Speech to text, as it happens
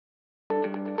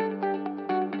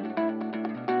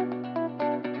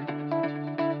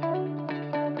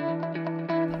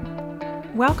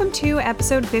Welcome to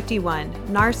episode 51,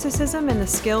 Narcissism and the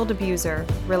Skilled Abuser,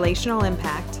 Relational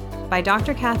Impact, by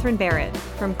Dr. Catherine Barrett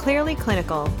from Clearly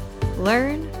Clinical.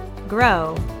 Learn,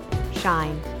 grow,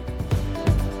 shine.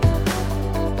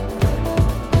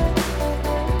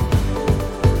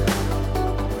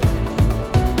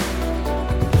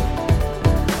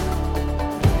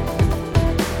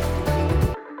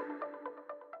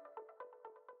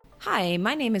 Hi,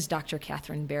 my name is Dr.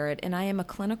 Catherine Barrett, and I am a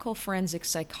clinical forensic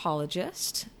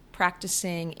psychologist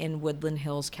practicing in Woodland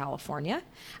Hills, California.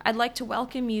 I'd like to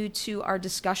welcome you to our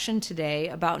discussion today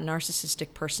about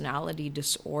narcissistic personality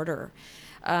disorder.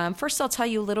 First, I'll tell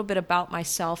you a little bit about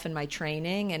myself and my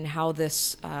training and how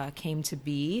this came to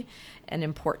be an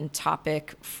important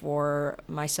topic for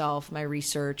myself, my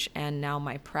research, and now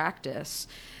my practice.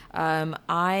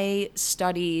 I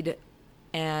studied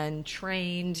and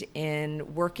trained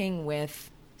in working with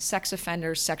sex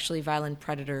offenders, sexually violent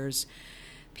predators,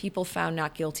 people found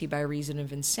not guilty by reason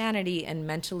of insanity, and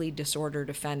mentally disordered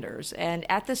offenders. And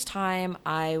at this time,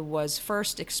 I was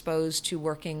first exposed to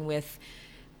working with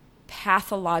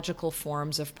pathological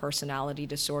forms of personality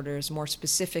disorders, more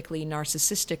specifically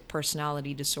narcissistic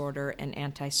personality disorder and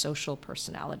antisocial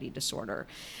personality disorder.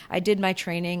 I did my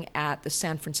training at the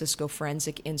San Francisco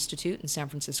Forensic Institute in San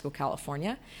Francisco,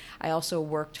 California. I also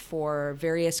worked for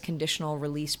various conditional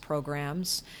release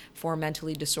programs for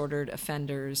mentally disordered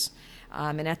offenders.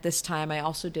 And at this time, I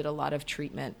also did a lot of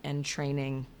treatment and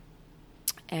training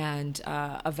and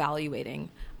evaluating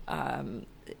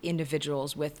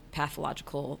individuals with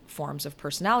pathological forms of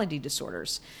personality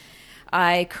disorders.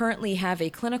 I currently have a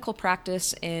clinical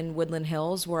practice in Woodland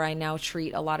Hills where I now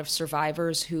treat a lot of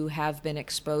survivors who have been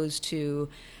exposed to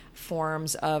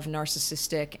forms of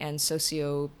narcissistic and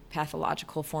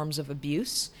sociopathological forms of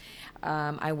abuse.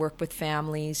 I work with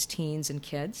families, teens, and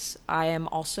kids. I am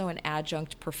also an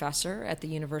adjunct professor at the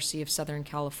University of Southern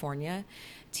California,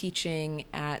 teaching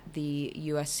at the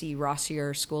USC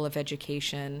Rossier School of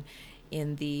Education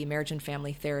in the Marriage and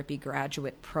Family Therapy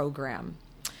graduate program.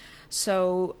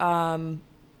 So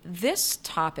this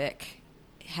topic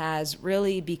has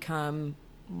really become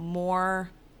more,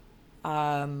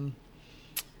 I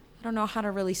don't know how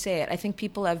to really say it. I think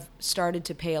people have started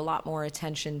to pay a lot more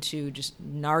attention to just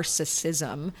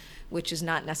narcissism, which is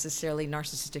not necessarily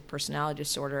narcissistic personality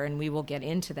disorder, and we will get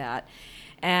into that.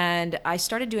 And I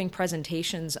started doing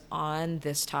presentations on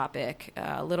this topic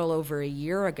a little over a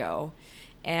year ago,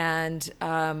 and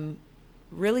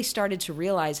really started to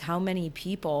realize how many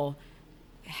people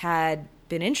had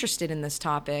been interested in this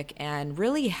topic and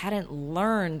really hadn't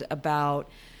learned about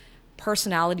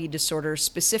personality disorders,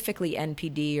 specifically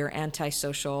NPD or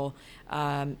antisocial,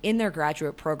 in their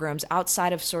graduate programs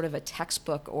outside of sort of a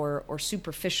textbook or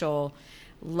superficial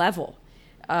level.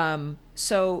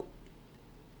 So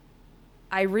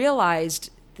I realized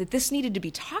that this needed to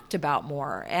be talked about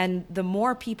more. And the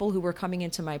more people who were coming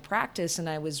into my practice, and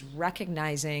I was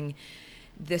recognizing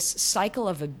this cycle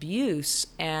of abuse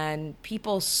and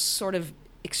people sort of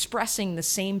expressing the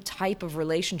same type of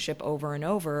relationship over and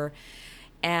over,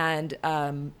 and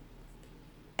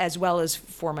as well as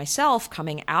for myself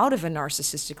coming out of a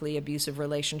narcissistically abusive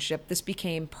relationship, this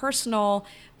became personal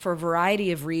for a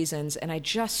variety of reasons, and I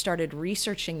just started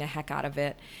researching the heck out of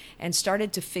it and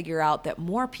started to figure out that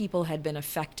more people had been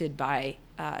affected by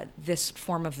this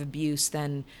form of abuse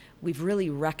than we've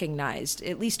really recognized,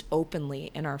 at least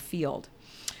openly in our field.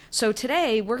 So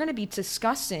today we're going to be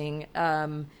discussing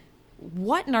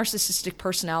what narcissistic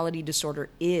personality disorder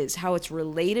is, how it's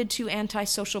related to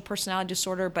antisocial personality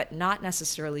disorder, but not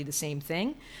necessarily the same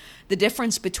thing, the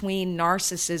difference between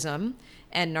narcissism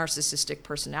and narcissistic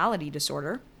personality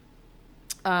disorder.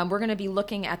 We're going to be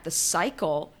looking at the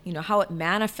cycle, how it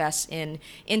manifests in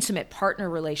intimate partner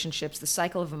relationships, the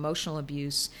cycle of emotional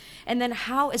abuse, and then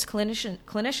how as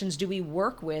clinicians do we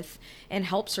work with and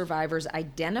help survivors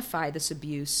identify this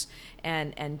abuse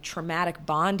and traumatic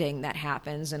bonding that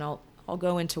happens, and I'll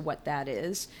go into what that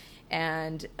is,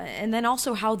 and then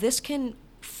also how this can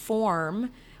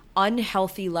form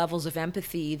unhealthy levels of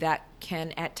empathy that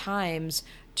can at times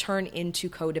turn into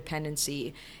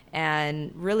codependency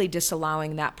and really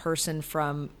disallowing that person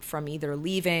from either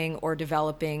leaving or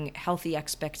developing healthy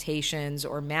expectations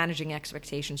or managing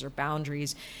expectations or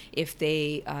boundaries if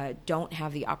they don't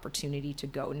have the opportunity to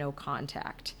go no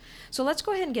contact. So let's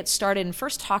go ahead and get started and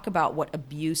first talk about what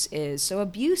abuse is. So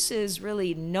abuse is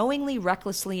really knowingly,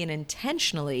 recklessly, and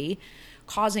intentionally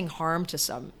causing harm to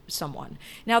someone.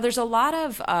 Now there's a lot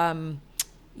of,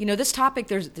 this topic,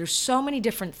 there's so many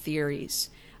different theories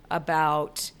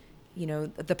about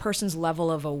the person's level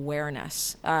of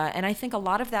awareness. And I think a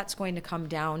lot of that's going to come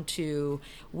down to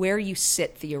where you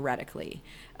sit theoretically.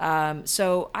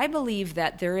 So I believe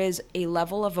that there is a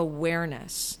level of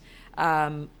awareness,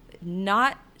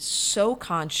 not so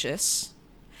conscious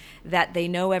that they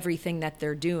know everything that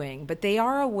they're doing, but they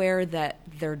are aware that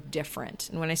they're different.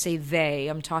 And when I say they,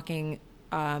 I'm talking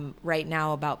right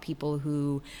now about people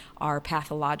who are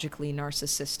pathologically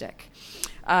narcissistic.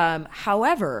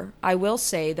 However, I will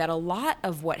say that a lot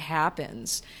of what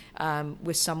happens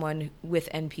with someone with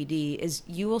NPD is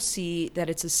you will see that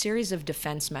it's a series of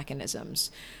defense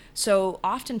mechanisms. So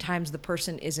oftentimes the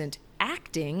person isn't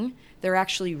acting, they're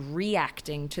actually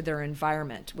reacting to their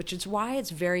environment, which is why it's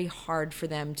very hard for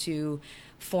them to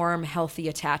form healthy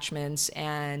attachments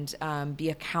and be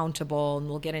accountable. And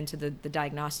we'll get into the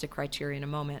diagnostic criteria in a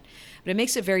moment. But it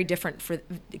makes it very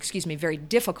very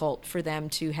difficult for them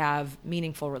to have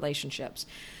meaningful relationships.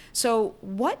 So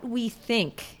what we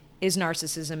think is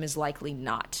narcissism is likely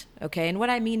not, okay? And what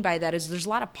I mean by that is there's a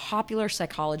lot of popular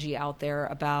psychology out there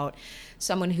about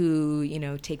someone who,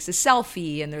 takes a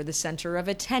selfie and they're the center of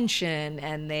attention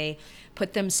and they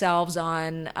put themselves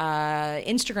on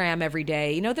Instagram every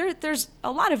day. There's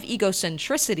a lot of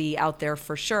egocentricity out there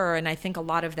for sure, and I think a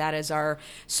lot of that is our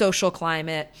social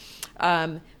climate.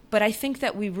 But I think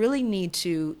that we really need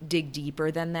to dig deeper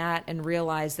than that and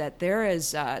realize that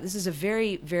this is a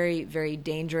very, very, very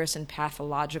dangerous and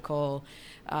pathological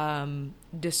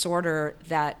disorder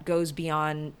that goes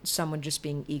beyond someone just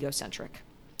being egocentric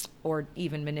or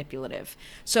even manipulative.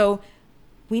 So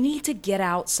we need to get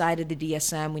outside of the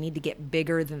DSM. We need to get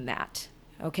bigger than that.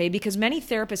 Okay, because many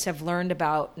therapists have learned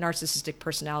about narcissistic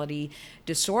personality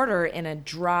disorder in a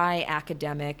dry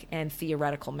academic and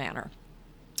theoretical manner.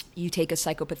 You take a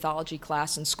psychopathology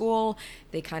class in school,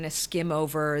 they kind of skim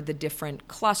over the different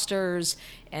clusters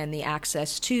and the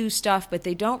access to stuff, but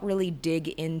they don't really dig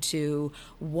into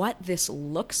what this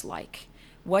looks like.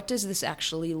 What does this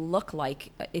actually look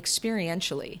like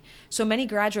experientially? So many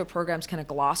graduate programs kind of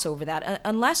gloss over that.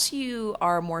 Unless you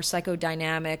are more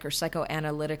psychodynamic or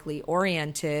psychoanalytically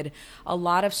oriented, a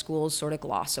lot of schools sort of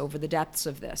gloss over the depths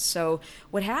of this. So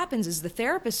what happens is the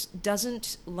therapist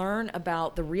doesn't learn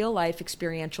about the real life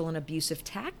experiential and abusive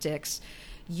tactics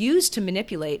used to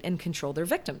manipulate and control their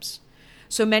victims.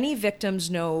 So many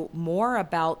victims know more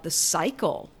about the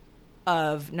cycle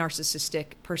of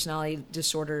narcissistic personality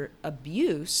disorder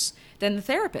abuse than the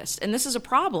therapist. And this is a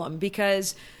problem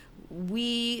because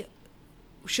we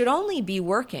should only be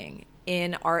working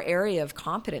in our area of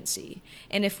competency.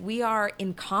 And if we are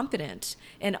incompetent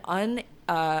and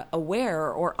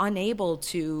unaware or unable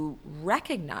to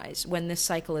recognize when this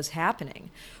cycle is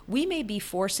happening, we may be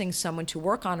forcing someone to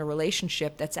work on a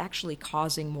relationship that's actually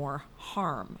causing more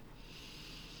harm.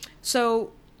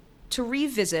 So to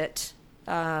revisit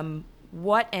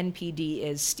what NPD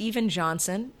is, Steven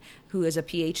Johnson, who is a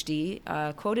PhD,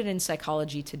 quoted in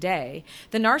Psychology Today,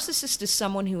 the narcissist is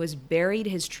someone who has buried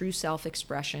his true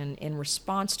self-expression in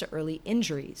response to early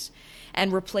injuries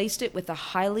and replaced it with a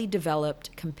highly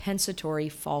developed compensatory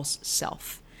false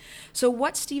self. So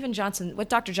what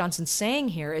Dr. Johnson's saying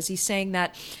here is he's saying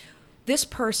that this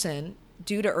person,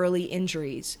 due to early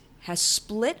injuries, has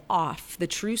split off the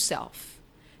true self,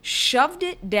 shoved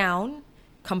it down,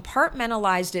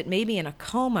 compartmentalized it maybe in a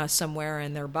coma somewhere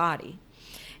in their body,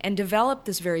 and developed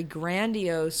this very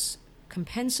grandiose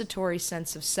compensatory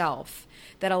sense of self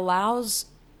that allows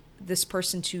this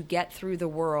person to get through the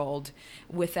world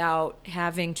without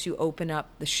having to open up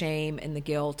the shame and the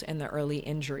guilt and the early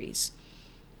injuries.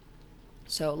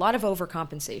 So a lot of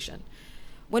overcompensation.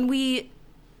 When we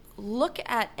look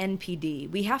at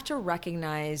NPD, we have to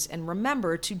recognize and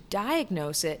remember to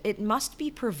diagnose it. It must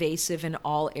be pervasive in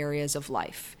all areas of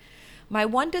life. My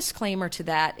one disclaimer to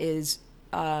that is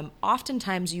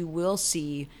oftentimes you will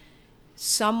see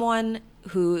someone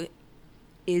who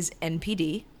is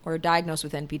NPD or diagnosed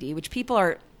with NPD, which people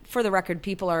are, for the record,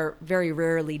 people are very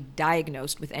rarely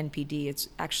diagnosed with NPD. It's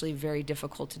actually very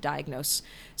difficult to diagnose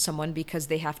someone because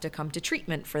they have to come to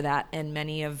treatment for that, and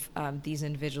many of these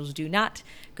individuals do not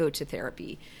go to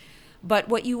therapy. But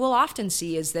what you will often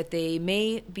see is that they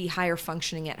may be higher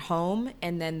functioning at home,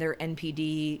 and then their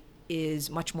NPD is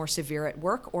much more severe at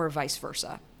work, or vice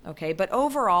versa. Okay, but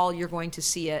overall, you're going to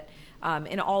see it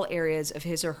in all areas of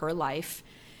his or her life.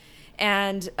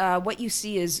 And what you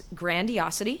see is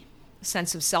grandiosity,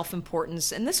 sense of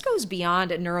self-importance, and this goes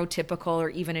beyond a neurotypical or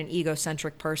even an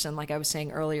egocentric person, like I was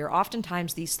saying earlier.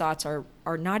 Oftentimes, these thoughts are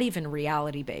not even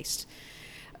reality-based.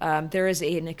 There is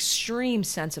an extreme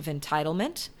sense of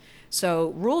entitlement. So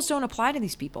rules don't apply to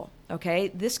these people, okay?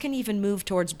 This can even move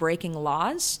towards breaking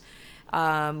laws.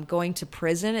 going to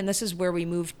prison, and this is where we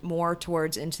move more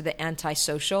towards into the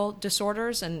antisocial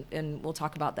disorders, and we'll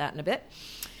talk about that in a bit.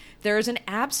 There is an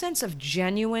absence of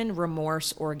genuine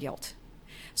remorse or guilt.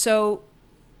 So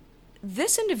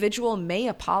this individual may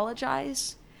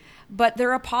apologize, but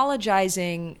they're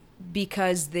apologizing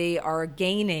because they are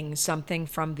gaining something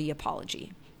from the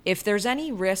apology. If there's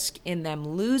any risk in them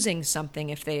losing something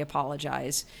if they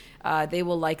apologize, they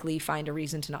will likely find a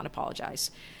reason to not apologize.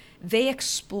 They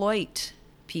exploit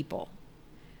people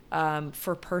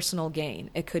for personal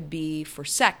gain. It could be for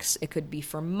sex, it could be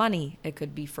for money, it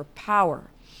could be for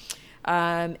power.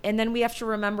 And then we have to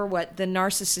remember what the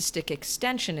narcissistic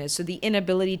extension is, so the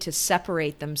inability to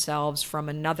separate themselves from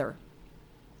another.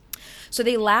 So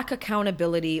they lack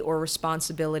accountability or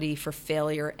responsibility for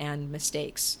failure and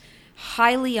mistakes.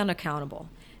 Highly unaccountable.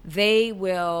 They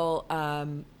will,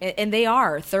 and they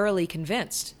are thoroughly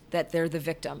convinced that they're the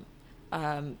victim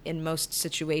in most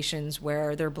situations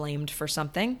where they're blamed for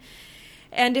something.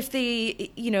 And if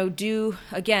they, do,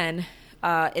 again,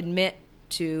 admit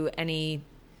to any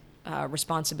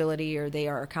responsibility or they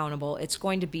are accountable, it's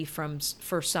going to be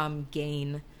for some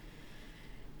gain.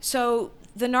 So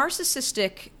the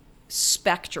narcissistic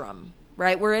spectrum,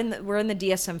 right? We're in the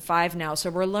DSM-5 now, so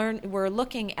we're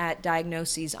looking at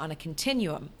diagnoses on a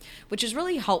continuum, which is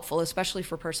really helpful, especially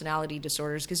for personality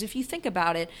disorders, because if you think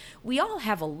about it, we all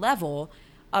have a level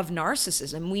of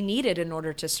narcissism. We need it in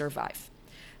order to survive.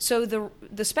 So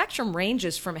the spectrum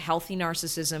ranges from healthy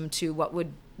narcissism to what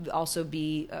would also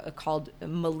be called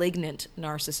malignant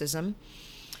narcissism.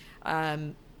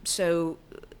 So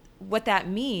what that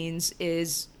means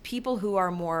is people who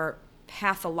are more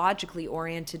pathologically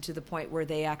oriented to the point where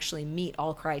they actually meet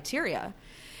all criteria,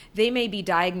 they may be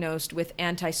diagnosed with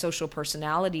antisocial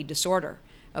personality disorder.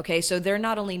 Okay, so they're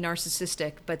not only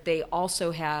narcissistic, but they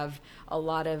also have a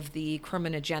lot of the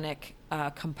criminogenic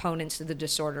components of the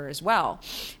disorder as well.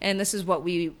 And this is what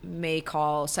we may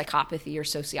call psychopathy or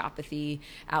sociopathy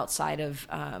outside of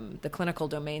the clinical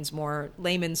domains. More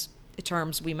layman's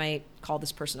terms, we might call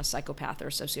this person a psychopath or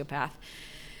a sociopath.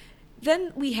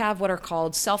 Then we have what are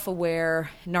called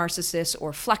self-aware narcissists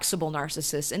or flexible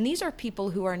narcissists. And these are people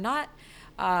who are not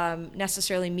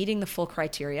necessarily meeting the full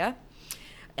criteria.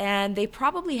 And they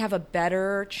probably have a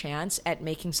better chance at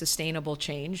making sustainable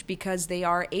change because they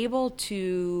are able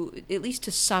to, at least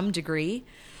to some degree,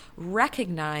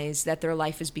 recognize that their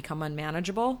life has become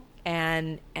unmanageable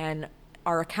and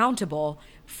are accountable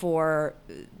for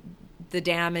the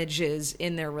damages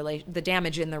in their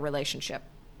relationship.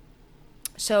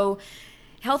 So,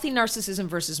 healthy narcissism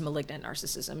versus malignant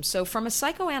narcissism. So, from a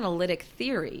psychoanalytic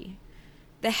theory,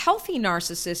 the healthy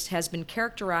narcissist has been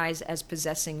characterized as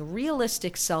possessing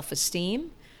realistic self-esteem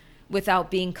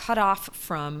without being cut off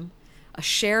from a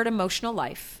shared emotional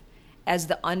life, as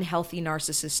the unhealthy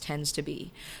narcissist tends to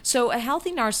be. So a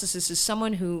healthy narcissist is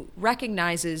someone who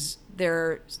recognizes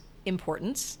their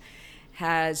importance,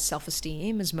 has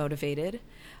self-esteem, is motivated,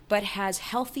 but has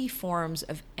healthy forms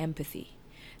of empathy.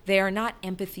 They are not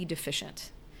empathy deficient.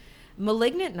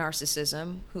 Malignant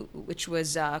narcissism, which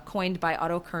was coined by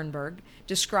Otto Kernberg,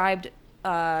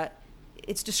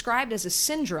 it's described as a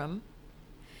syndrome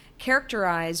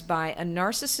characterized by a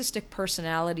narcissistic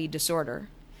personality disorder,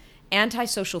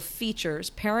 antisocial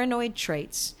features, paranoid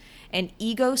traits, and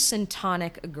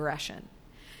egocentric aggression.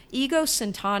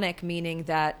 Egocentric meaning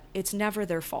that it's never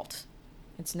their fault.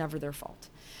 It's never their fault.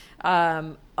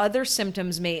 Other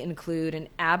symptoms may include an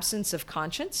absence of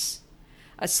conscience,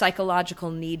 a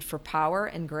psychological need for power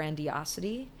and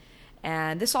grandiosity.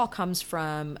 And this all comes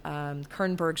from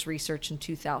Kernberg's research in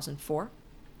 2004.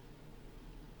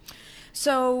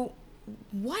 So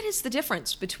what is the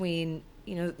difference between,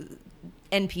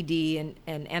 NPD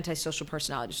and antisocial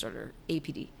personality disorder,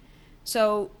 APD?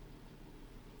 So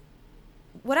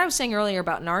what I was saying earlier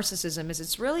about narcissism is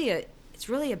it's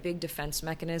really a big defense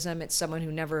mechanism. It's someone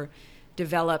who never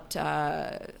developed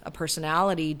a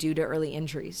personality due to early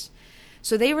injuries.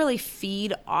 So they really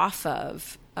feed off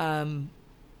of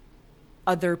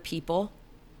other people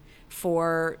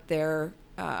for their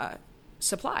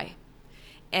supply.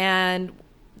 And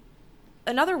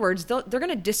in other words, they're going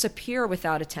to disappear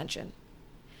without attention.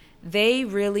 They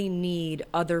really need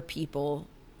other people.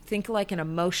 Think like an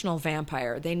emotional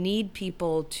vampire. They need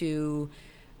people to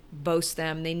boast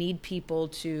them. They need people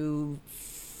to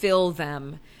fill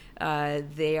them.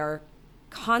 They are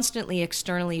constantly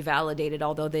externally validated,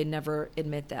 although they never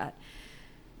admit that.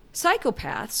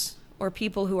 Psychopaths, or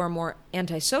people who are more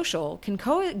antisocial, can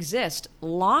coexist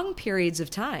long periods of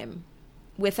time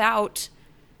without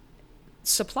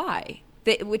supply.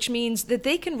 which means that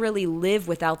they can really live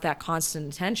without that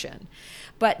constant attention.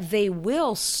 But they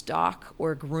will stalk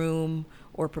or groom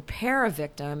or prepare a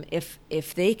victim if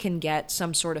they can get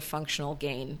some sort of functional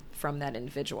gain from that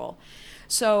individual.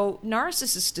 So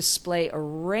narcissists display a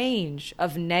range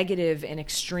of negative and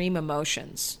extreme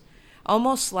emotions,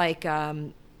 almost like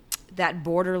that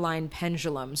borderline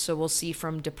pendulum. So we'll see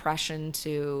from depression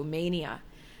to mania.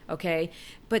 Okay.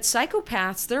 But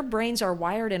psychopaths, their brains are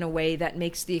wired in a way that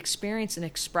makes the experience and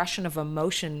expression of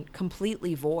emotion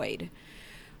completely void.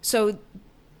 So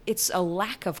it's a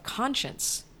lack of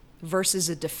conscience versus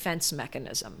a defense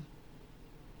mechanism.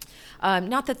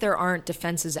 Not that there aren't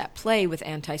defenses at play with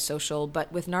antisocial,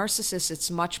 but with narcissists, it's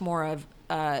much more of,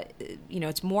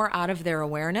 it's more out of their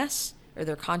awareness or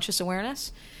their conscious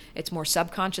awareness. It's more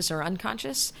subconscious or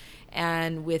unconscious.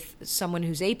 And with someone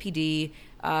who's APD,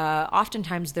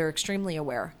 oftentimes they're extremely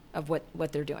aware of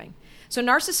what they're doing. So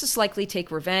narcissists likely take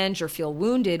revenge or feel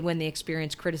wounded when they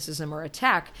experience criticism or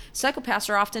attack. Psychopaths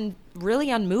are often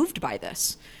really unmoved by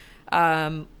this.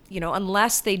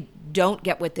 Unless they don't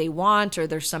get what they want or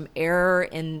there's some error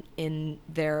in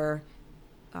their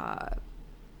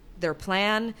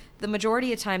plan, the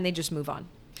majority of the time they just move on.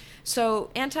 So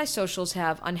antisocials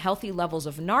have unhealthy levels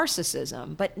of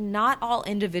narcissism, but not all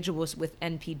individuals with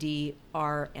NPD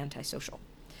are antisocial.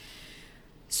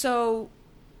 So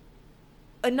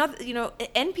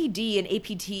NPD and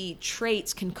APD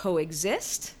traits can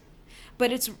coexist,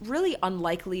 but it's really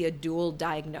unlikely a dual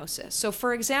diagnosis. So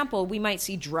for example, we might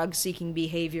see drug-seeking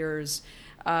behaviors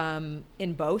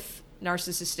in both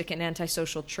narcissistic and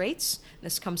antisocial traits.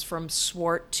 This comes from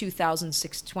Swart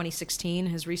 2016,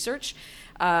 his research.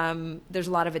 There's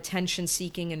a lot of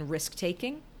attention-seeking and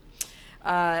risk-taking.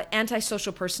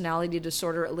 Antisocial personality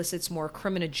disorder elicits more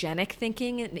criminogenic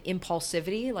thinking and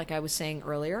impulsivity, like I was saying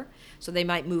earlier. So they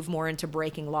might move more into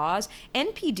breaking laws.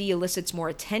 NPD elicits more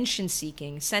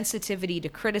attention-seeking, sensitivity to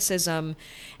criticism,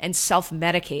 and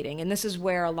self-medicating. And this is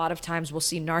where a lot of times we'll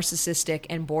see narcissistic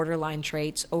and borderline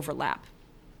traits overlap.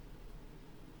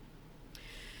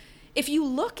 If you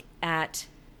look at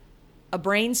a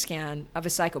brain scan of a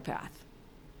psychopath,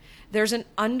 there's an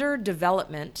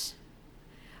underdevelopment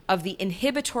of the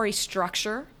inhibitory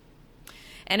structure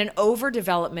and an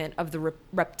overdevelopment of the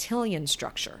reptilian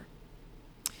structure.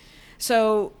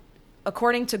 So,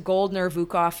 according to Goldner,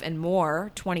 Vukov, and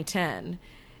Moore, 2010,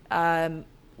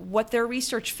 what their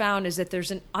research found is that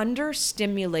there's an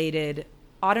understimulated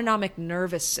autonomic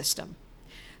nervous system.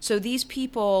 So these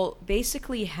people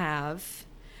basically have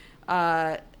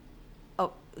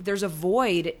there's a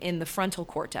void in the frontal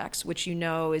cortex, which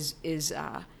is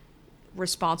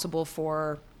responsible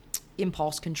for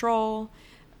impulse control,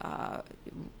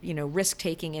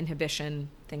 risk-taking, inhibition,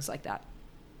 things like that.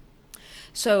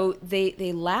 So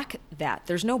they lack that.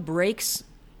 There's no brakes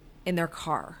in their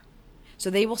car, so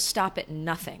they will stop at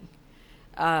nothing.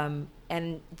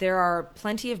 And there are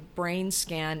plenty of brain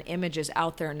scan images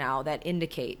out there now that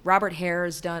indicate. Robert Hare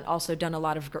has also done a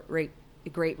lot of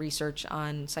great research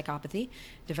on psychopathy,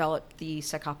 developed the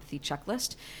psychopathy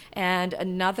checklist. And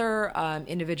another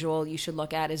individual you should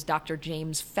look at is Dr.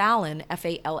 James Fallon,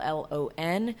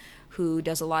 Fallon, who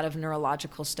does a lot of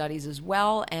neurological studies as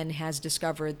well and has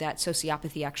discovered that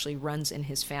sociopathy actually runs in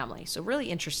his family. So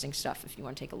really interesting stuff if you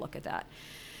want to take a look at that.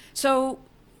 So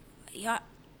yeah,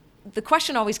 the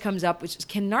question always comes up, which is,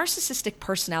 can narcissistic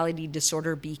personality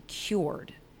disorder be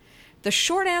cured? The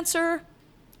short answer,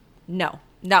 no.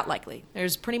 Not likely.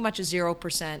 There's pretty much a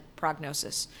 0%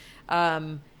 prognosis.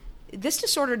 This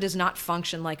disorder does not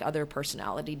function like other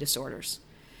personality disorders.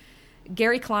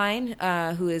 Gary Klein,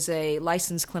 who is a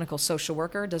licensed clinical social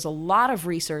worker, does a lot of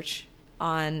research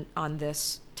on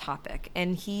this topic.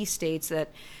 And he states that,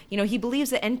 he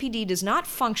believes that NPD does not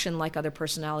function like other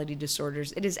personality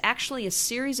disorders. It is actually a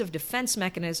series of defense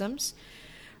mechanisms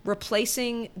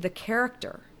replacing the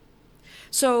character.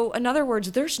 So, in other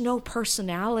words, there's no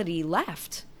personality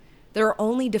left. There are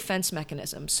only defense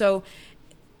mechanisms. So,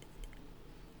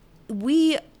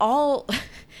 we all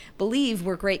believe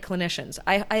we're great clinicians.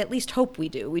 I at least hope we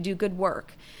do. We do good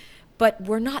work. But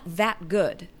we're not that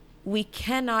good. We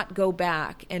cannot go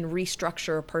back and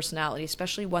restructure a personality,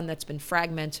 especially one that's been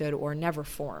fragmented or never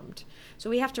formed. So,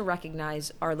 we have to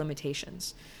recognize our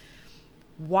limitations.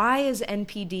 Why is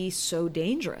NPD so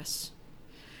dangerous?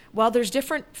 Well, there's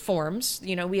different forms.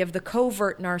 We have the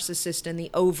covert narcissist and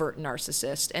the overt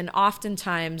narcissist. And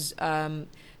oftentimes,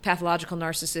 pathological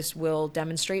narcissists will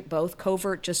demonstrate both.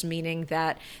 Covert just meaning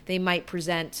that they might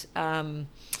present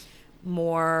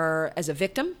more as a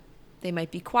victim. They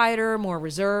might be quieter, more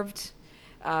reserved.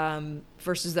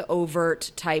 versus the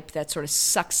overt type that sort of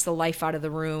sucks the life out of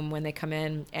the room when they come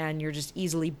in and you're just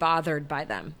easily bothered by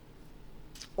them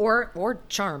or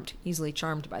charmed, easily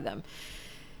charmed by them.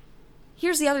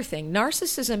 Here's the other thing.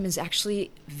 Narcissism is actually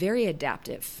very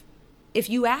adaptive. If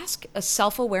you ask a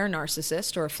self-aware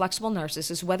narcissist or a flexible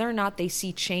narcissist whether or not they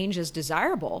see change as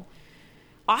desirable,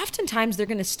 oftentimes they're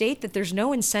going to state that there's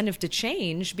no incentive to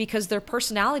change because their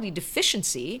personality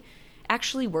deficiency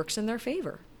actually works in their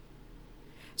favor.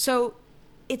 So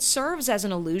it serves as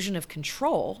an illusion of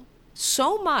control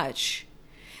so much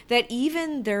that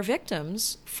even their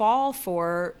victims fall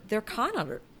for their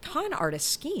con artist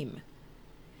scheme.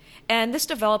 And this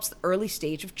develops the early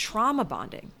stage of trauma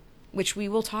bonding, which we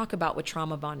will talk about what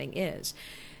trauma bonding is.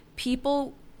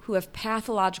 People who have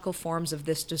pathological forms of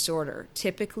this disorder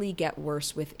typically get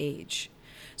worse with age.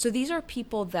 So these are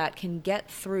people that can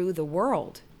get through the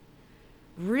world,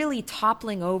 really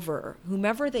toppling over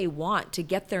whomever they want to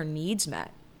get their needs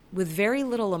met with very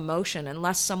little emotion.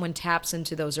 Unless someone taps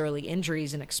into those early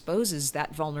injuries and exposes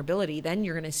that vulnerability, then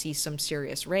you're going to see some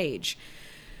serious rage.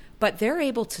 But they're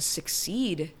able to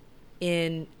succeed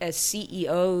as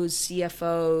CEOs,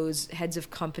 CFOs, heads of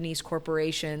companies,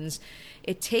 corporations.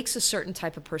 It takes a certain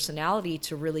type of personality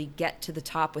to really get to the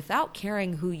top without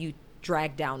caring who you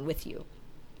drag down with you.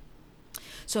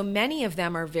 So many of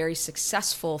them are very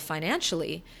successful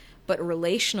financially, but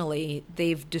relationally,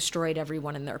 they've destroyed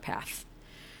everyone in their path.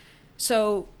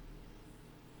 So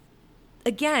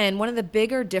again, one of the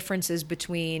bigger differences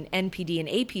between NPD and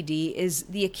APD is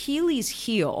the Achilles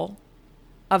heel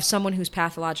of someone who's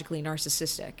pathologically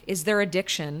narcissistic is their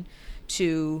addiction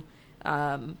to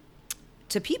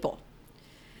people.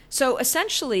 So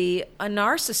essentially, a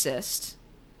narcissist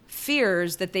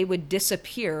fears that they would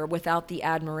disappear without the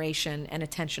admiration and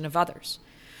attention of others.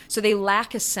 So they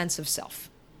lack a sense of self.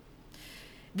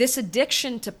 This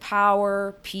addiction to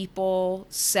power, people,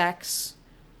 sex,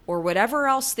 or whatever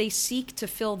else they seek to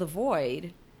fill the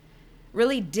void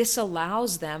really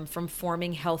disallows them from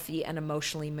forming healthy and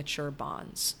emotionally mature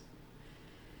bonds.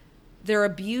 Their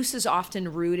abuse is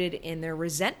often rooted in their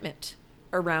resentment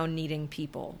around needing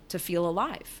people to feel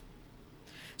alive.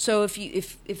 So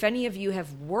if any of you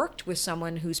have worked with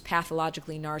someone who's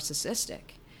pathologically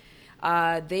narcissistic,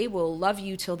 they will love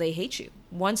you till they hate you.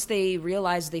 Once they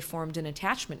realize they formed an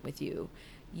attachment with you,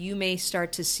 you may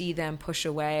start to see them push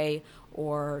away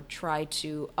or try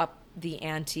to up the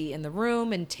ante in the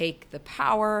room and take the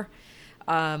power.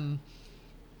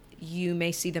 You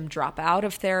may see them drop out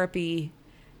of therapy,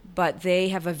 but they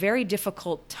have a very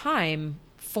difficult time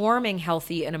forming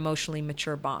healthy and emotionally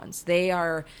mature bonds. They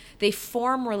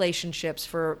form relationships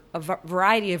for a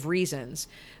variety of reasons,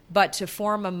 but to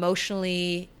form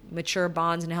emotionally mature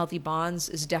bonds and healthy bonds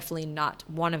is definitely not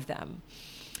one of them.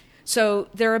 So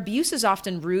their abuse is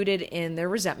often rooted in their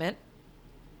resentment,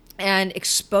 and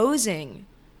exposing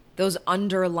those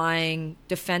underlying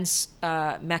defense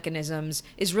mechanisms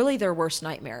is really their worst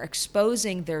nightmare.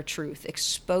 Exposing their truth,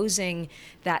 exposing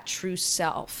that true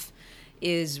self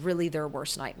is really their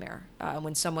worst nightmare.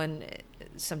 When someone,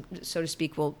 so to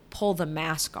speak, will pull the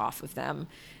mask off of them,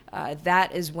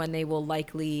 that is when they will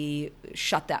likely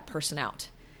shut that person out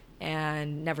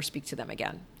and never speak to them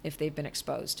again if they've been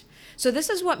exposed. So this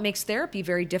is what makes therapy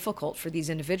very difficult for these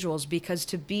individuals, because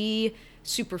to be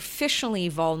superficially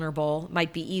vulnerable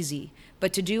might be easy,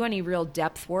 but to do any real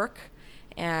depth work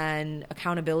and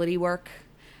accountability work,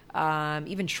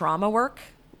 even trauma work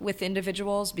with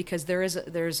individuals, because there's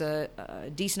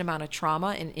a decent amount of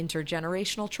trauma and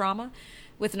intergenerational trauma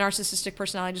with narcissistic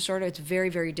personality disorder, it's very,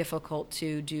 very difficult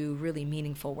to do really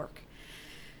meaningful work.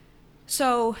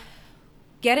 So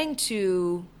getting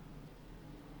to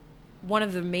one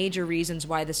of the major reasons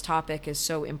why this topic is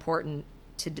so important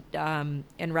and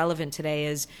relevant today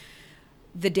is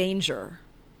the danger,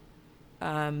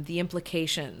 the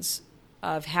implications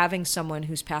of having someone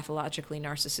who's pathologically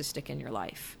narcissistic in your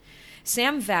life.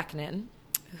 Sam Vaknin,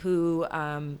 who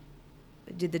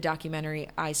did the documentary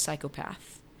I,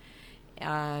 Psychopath,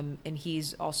 and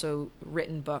he's also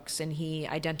written books, and he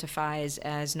identifies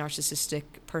as narcissistic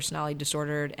personality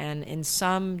disordered, and in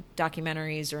some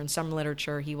documentaries or in some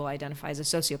literature, he will identify as a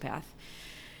sociopath.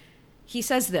 He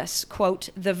says this, quote,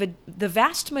 the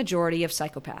vast majority of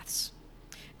psychopaths,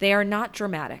 they are not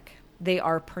dramatic, they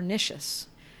are pernicious.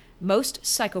 Most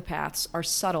psychopaths are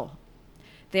subtle.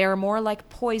 They are more like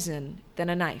poison than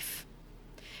a knife,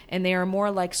 and they are more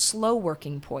like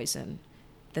slow-working poison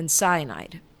than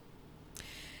cyanide.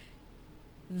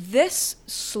 This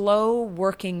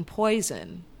slow-working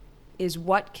poison is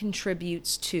what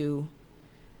contributes to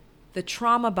the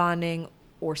trauma bonding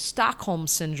or Stockholm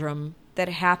syndrome that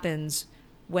happens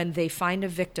when they find a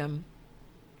victim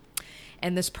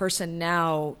and this person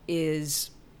now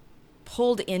is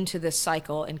pulled into this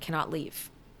cycle and cannot leave.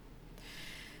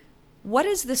 What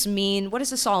does this mean? What does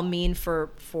this all mean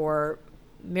for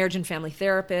marriage and family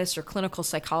therapists or clinical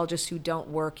psychologists who don't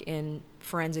work in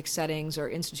forensic settings or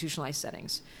institutionalized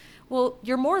settings? Well,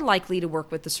 you're more likely to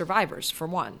work with the survivors, for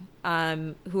one,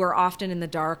 who are often in the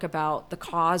dark about the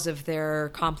cause of their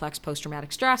complex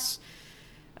post-traumatic stress,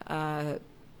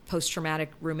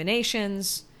 post-traumatic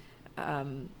ruminations.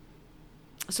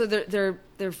 So they're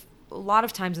a lot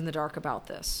of times in the dark about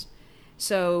this.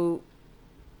 So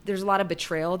there's a lot of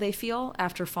betrayal they feel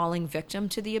after falling victim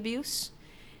to the abuse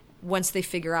once they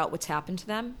figure out what's happened to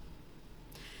them.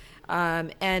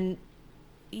 And,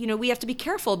 we have to be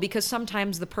careful because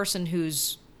sometimes the person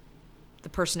who's the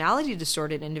personality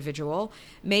distorted individual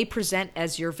may present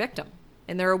as your victim.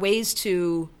 And there are ways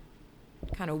to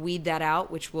kind of weed that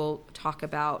out, which we'll talk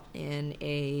about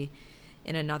in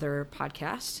another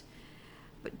podcast.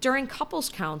 But during couples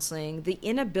counseling, the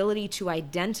inability to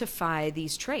identify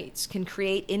these traits can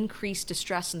create increased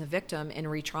distress in the victim and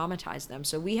re-traumatize them.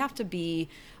 So we have to be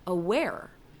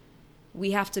aware.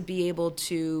 We have to be able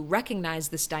to recognize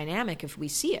this dynamic if we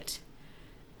see it,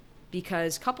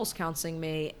 because couples counseling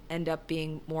may end up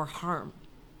being more harm,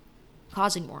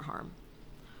 causing more harm.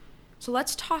 So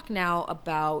let's talk now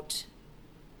about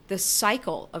the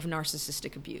cycle of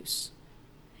narcissistic abuse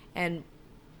and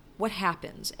what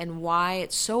happens and why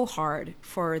it's so hard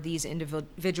for these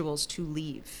individuals to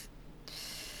leave.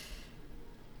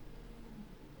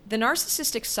 The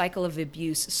narcissistic cycle of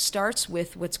abuse starts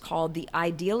with what's called the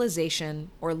idealization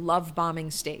or love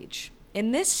bombing stage.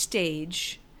 In this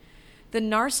stage, the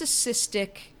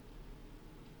narcissistic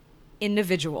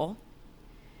individual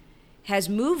has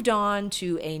moved on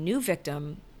to a new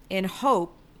victim in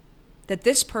hope that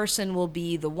this person will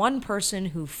be the one person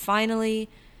who finally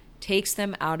takes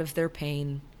them out of their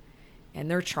pain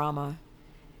and their trauma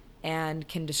and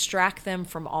can distract them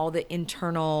from all the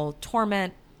internal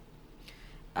torment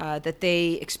that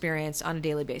they experience on a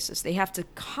daily basis. They have to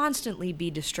constantly be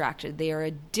distracted. They are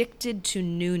addicted to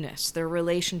newness. Their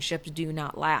relationships do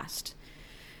not last.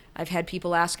 I've had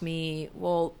people ask me,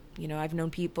 well, I've known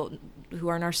people who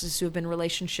are narcissists who have been in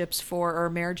relationships or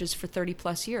marriages for 30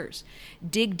 plus years.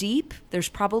 Dig deep, there's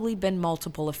probably been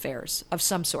multiple affairs of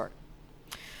some sort.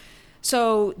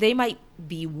 So they might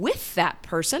be with that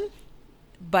person,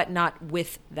 but not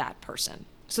with that person.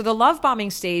 So the love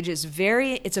bombing stage it's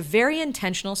a very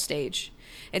intentional stage.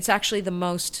 It's actually the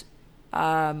most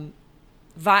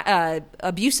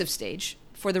abusive stage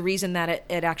for the reason that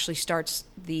it actually starts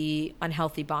the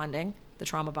unhealthy bonding, the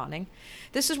trauma bonding.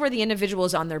 This is where the individual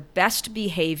is on their best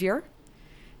behavior.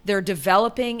 They're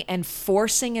developing and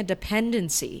forcing a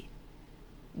dependency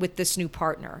with this new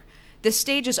partner. This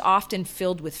stage is often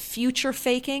filled with future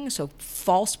faking, so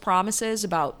false promises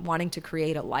about wanting to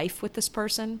create a life with this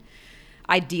person,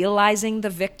 idealizing the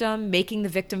victim, making the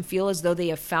victim feel as though they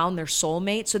have found their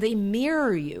soulmate, so they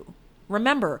mirror you.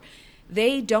 Remember,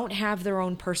 they don't have their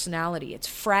own personality. It's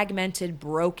fragmented,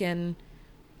 broken,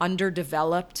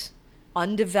 underdeveloped,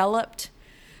 undeveloped.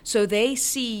 So they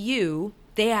see you,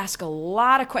 they ask a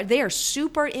lot of questions. They are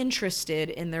super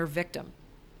interested in their victim.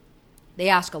 They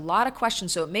ask a lot of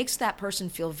questions, so it makes that person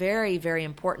feel very, very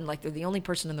important, like they're the only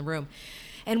person in the room.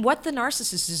 And what the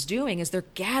narcissist is doing is they're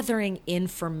gathering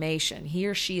information. He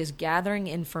or she is gathering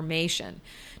information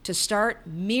to start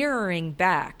mirroring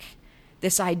back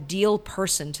this ideal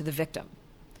person to the victim.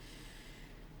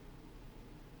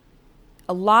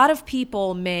 A lot of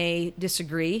people may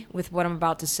disagree with what I'm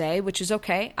about to say, which is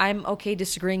okay. I'm okay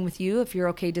disagreeing with you if you're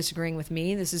okay disagreeing with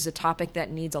me. This is a topic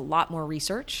that needs a lot more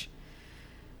research.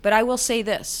 But I will say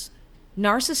this,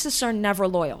 narcissists are never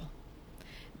loyal.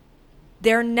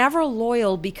 They're never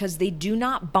loyal because they do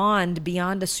not bond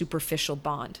beyond a superficial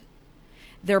bond.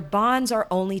 Their bonds are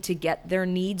only to get their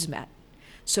needs met.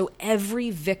 So every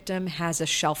victim has a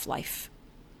shelf life.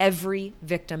 Every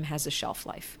victim has a shelf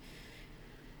life.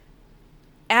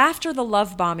 After the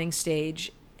love bombing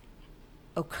stage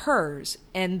occurs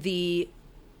and the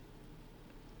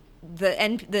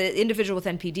individual with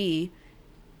NPD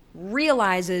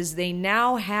realizes they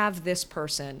now have this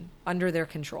person under their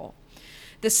control,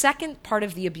 the second part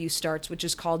of the abuse starts, which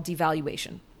is called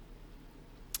devaluation.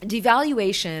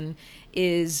 Devaluation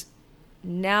is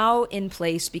now in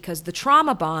place because the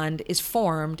trauma bond is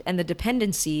formed and the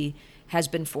dependency has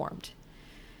been formed.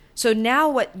 So now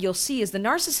what you'll see is the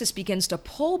narcissist begins to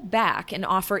pull back and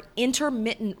offer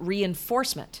intermittent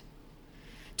reinforcement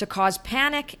to cause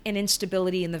panic and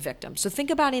instability in the victim. So think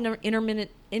about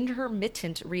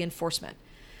intermittent reinforcement.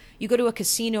 You go to a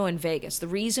casino in Vegas. The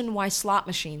reason why slot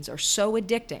machines are so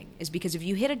addicting is because if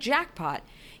you hit a jackpot,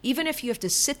 Even if you have to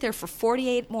sit there for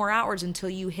 48 more hours until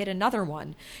you hit another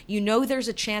one, you know there's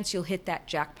a chance you'll hit that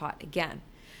jackpot again.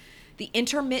 The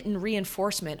intermittent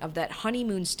reinforcement of that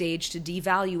honeymoon stage to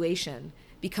devaluation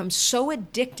becomes so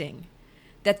addicting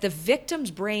that the victim's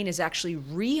brain is actually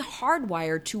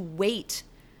re-hardwired to wait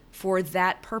for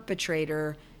that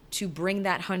perpetrator to bring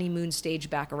that honeymoon stage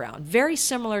back around. Very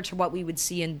similar to what we would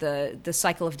see in the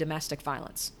cycle of domestic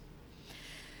violence.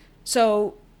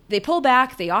 So they pull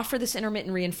back, they offer this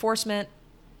intermittent reinforcement.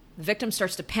 The victim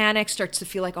starts to panic, starts to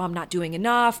feel like, oh, I'm not doing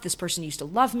enough. This person used to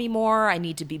love me more. I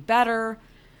need to be better.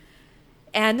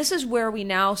 And this is where we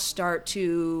now start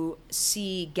to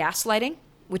see gaslighting,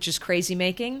 which is crazy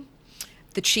making.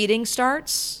 The cheating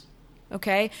starts,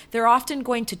 okay? They're often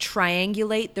going to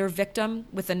triangulate their victim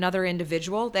with another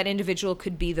individual. That individual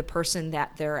could be the person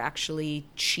that they're actually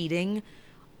cheating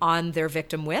on their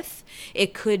victim with.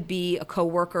 It could be a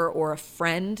coworker or a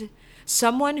friend,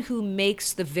 someone who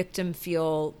makes the victim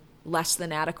feel less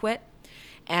than adequate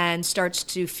and starts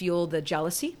to fuel the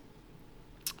jealousy.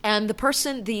 And the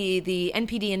person, the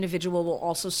NPD individual, will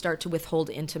also start to withhold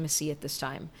intimacy at this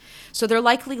time. So they're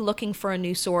likely looking for a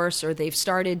new source, or they've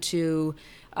started to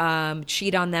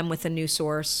cheat on them with a new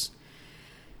source.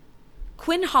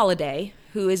 Quinn Holiday,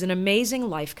 who is an amazing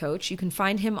life coach, you can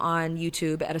find him on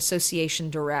YouTube at Association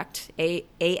Direct,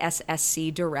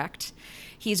 ASSC Direct.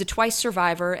 He's a twice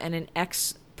survivor and an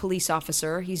ex-police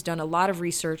officer. He's done a lot of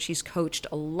research. He's coached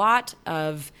a lot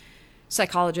of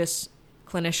psychologists,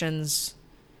 clinicians,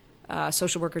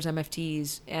 social workers,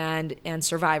 MFTs, and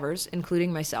survivors,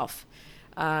 including myself.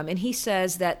 And he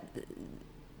says that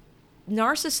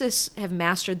narcissists have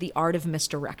mastered the art of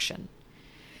misdirection.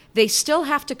 They still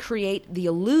have to create the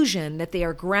illusion that they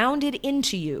are grounded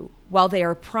into you while they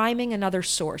are priming another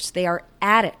source. They are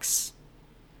addicts,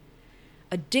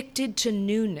 addicted to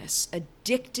newness,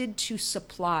 addicted to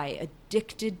supply,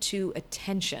 addicted to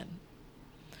attention.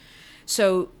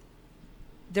 So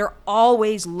they're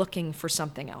always looking for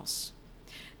something else.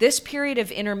 This period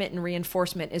of intermittent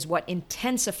reinforcement is what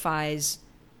intensifies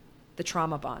the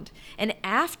trauma bond. And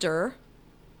after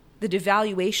the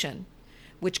devaluation,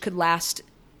 which could last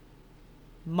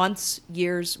months,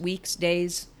 years, weeks,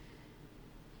 days,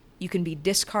 you can be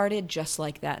discarded just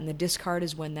like that. And the discard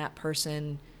is when that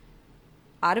person,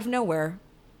 out of nowhere,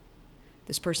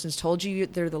 this person's told you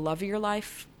they're the love of your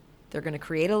life, they're going to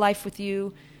create a life with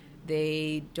you,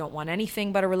 they don't want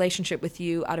anything but a relationship with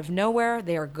you. Out of nowhere,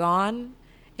 they are gone,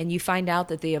 and you find out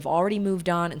that they have already moved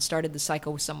on and started the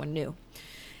cycle with someone new.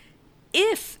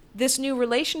 If this new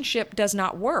relationship does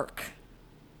not work,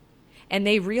 and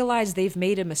they realize they've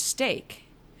made a mistake,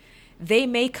 they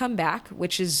may come back,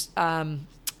 which is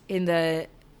in the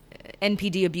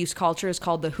NPD abuse culture is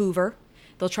called the Hoover.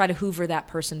 They'll try to Hoover that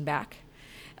person back.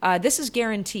 This is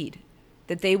guaranteed,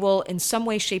 that they will in some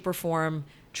way, shape, or form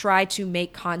try to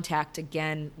make contact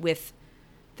again with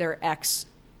their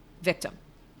ex-victim.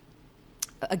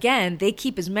 Again, they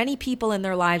keep as many people in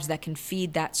their lives that can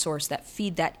feed that source, that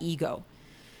feed that ego.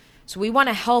 So we want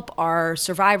to help our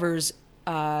survivors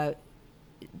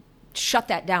shut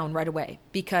that down right away.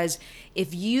 Because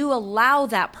if you allow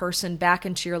that person back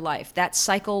into your life, that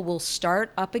cycle will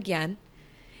start up again.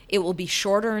 It will be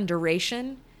shorter in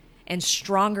duration and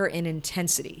stronger in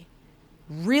intensity.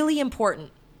 Really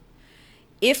important.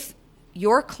 If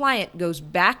your client goes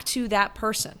back to that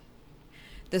person,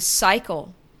 the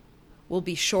cycle will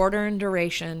be shorter in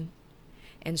duration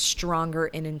and stronger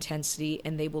in intensity,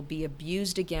 and they will be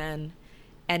abused again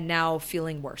and now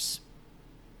feeling worse.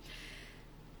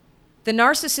 The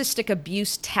narcissistic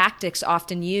abuse tactics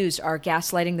often used are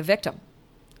gaslighting the victim,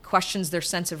 questions their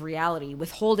sense of reality,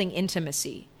 withholding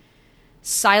intimacy,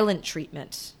 silent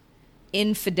treatment,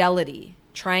 infidelity,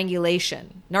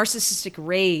 triangulation, narcissistic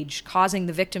rage, causing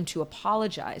the victim to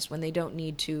apologize when they don't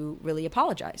need to really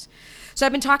apologize. So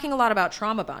I've been talking a lot about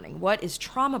trauma bonding. What is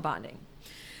trauma bonding?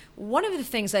 One of the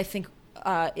things I think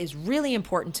is really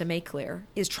important to make clear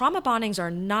is trauma bondings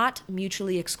are not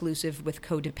mutually exclusive with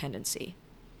codependency.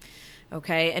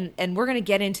 Okay, and we're going to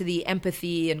get into the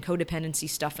empathy and codependency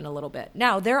stuff in a little bit.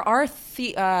 Now, there are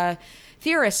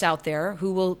theorists out there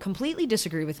who will completely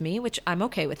disagree with me, which I'm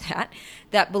okay with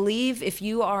that believe if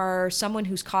you are someone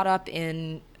who's caught up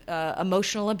in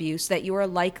emotional abuse, that you are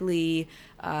likely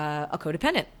a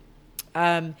codependent.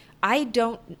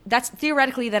 That's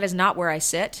theoretically, that is not where I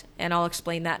sit, and I'll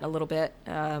explain that in a little bit.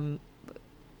 But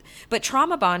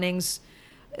trauma bondings,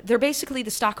 they're basically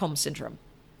the Stockholm syndrome.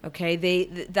 Okay,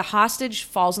 the hostage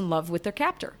falls in love with their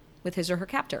captor, with his or her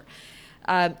captor.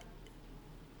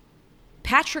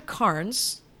 Patrick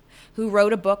Carnes, who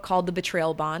wrote a book called The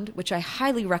Betrayal Bond, which I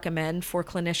highly recommend for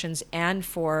clinicians and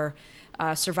for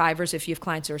survivors, if you have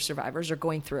clients who are survivors or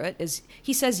going through it, is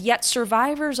he says, yet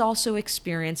survivors also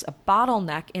experience a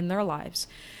bottleneck in their lives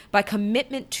by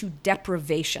commitment to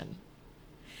deprivation.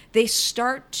 They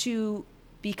start to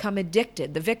become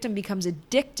addicted. The victim becomes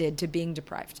addicted to being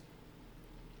deprived.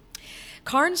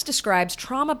 Carnes describes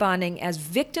trauma bonding as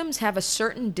victims have a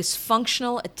certain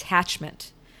dysfunctional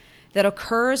attachment that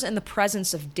occurs in the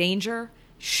presence of danger,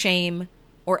 shame,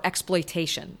 or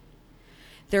exploitation.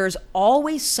 There is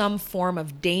always some form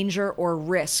of danger or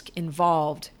risk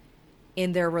involved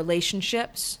in their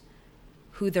relationships,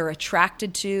 who they're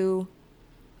attracted to,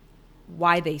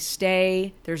 why they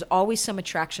stay. There's always some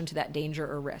attraction to that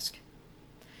danger or risk.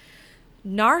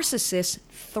 Narcissists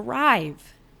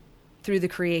thrive through the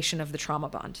creation of the trauma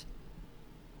bond.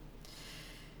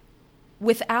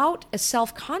 Without a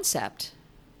self-concept,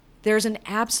 there's an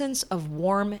absence of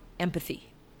warm empathy.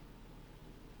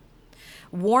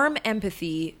 Warm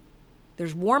empathy,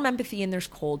 there's warm empathy and there's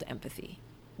cold empathy.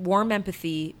 Warm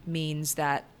empathy means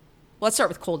that, let's start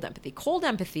with cold empathy. Cold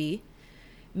empathy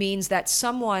means that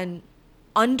someone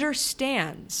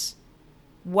understands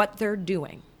what they're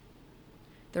doing.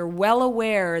 They're well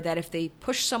aware that if they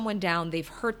push someone down, they've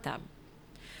hurt them.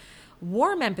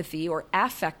 Warm empathy or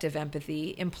affective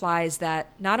empathy implies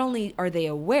that not only are they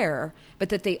aware, but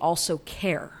that they also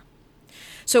care.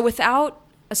 So without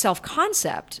a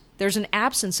self-concept, there's an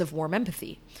absence of warm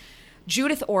empathy.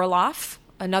 Judith Orloff,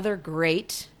 another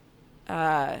great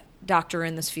doctor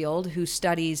in this field who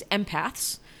studies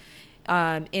empaths,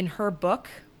 in her book,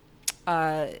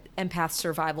 Empath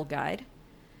Survival Guide,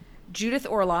 Judith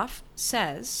Orloff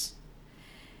says,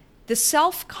 the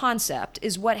self-concept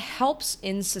is what helps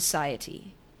in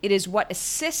society. It is what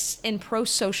assists in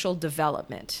pro-social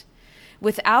development.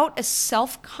 Without a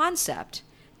self-concept,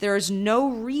 there is no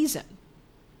reason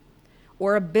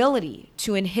or ability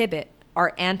to inhibit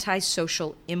our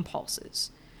antisocial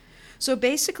impulses. So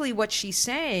basically what she's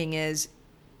saying is,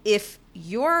 if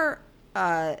you're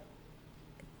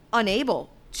unable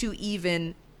to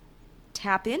even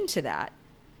tap into that,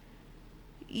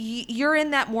 you're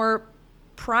in that more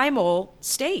primal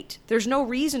state. There's no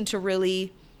reason to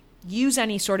really use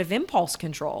any sort of impulse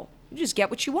control. You just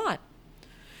get what you want.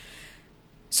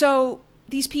 So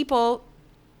these people,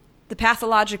 the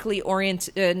pathologically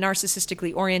oriented,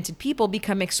 narcissistically oriented people,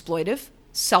 become exploitive,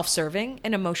 self-serving,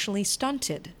 and emotionally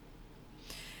stunted.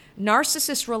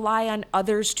 Narcissists rely on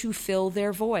others to fill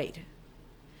their void,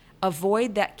 a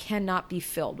void that cannot be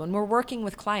filled. When we're working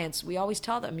with clients, we always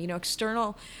tell them,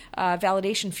 external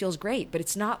validation feels great, but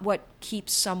it's not what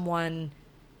keeps someone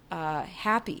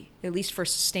happy, at least for a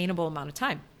sustainable amount of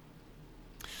time.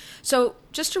 So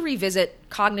just to revisit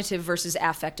cognitive versus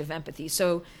affective empathy.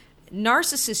 So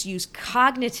narcissists use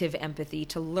cognitive empathy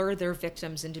to lure their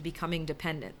victims into becoming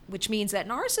dependent, which means that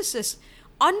narcissists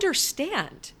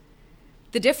understand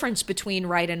the difference between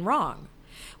right and wrong.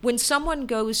 When someone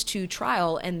goes to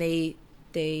trial and they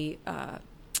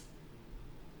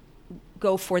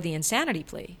go for the insanity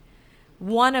plea,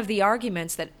 one of the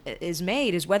arguments that is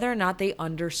made is whether or not they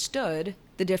understood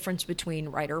the difference between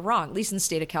right or wrong. At least in the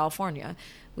state of California,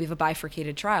 we have a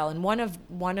bifurcated trial, and one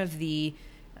of the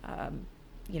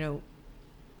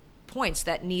points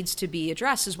that needs to be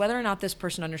addressed is whether or not this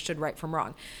person understood right from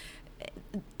wrong.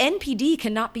 NPD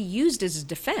cannot be used as a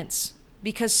defense,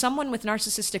 because someone with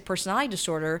narcissistic personality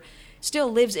disorder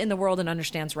still lives in the world and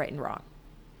understands right and wrong.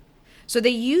 So they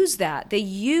use that.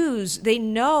 They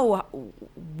know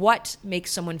what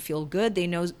makes someone feel good. They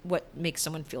know what makes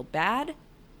someone feel bad.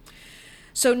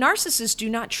 So narcissists do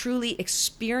not truly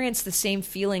experience the same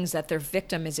feelings that their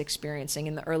victim is experiencing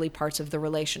in the early parts of the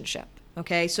relationship.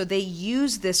 Okay? So they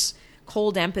use this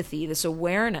cold empathy, this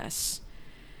awareness,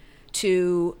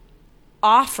 to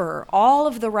offer all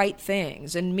of the right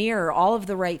things and mirror all of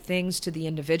the right things to the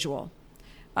individual.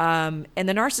 And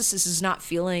the narcissist is not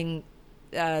feeling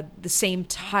the same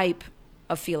type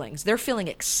of feelings. They're feeling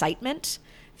excitement,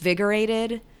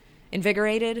 invigorated.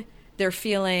 They're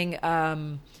feeling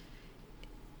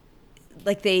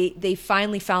like they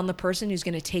finally found the person who's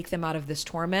going to take them out of this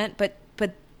torment, but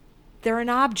they're an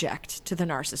object to the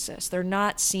narcissist. They're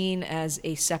not seen as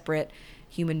a separate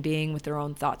human being with their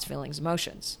own thoughts, feelings,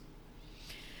 emotions.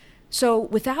 So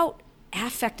without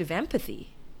affective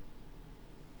empathy,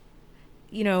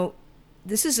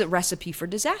 this is a recipe for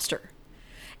disaster.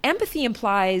 Empathy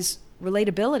implies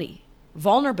relatability,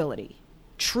 vulnerability,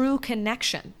 true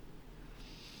connection.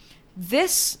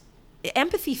 This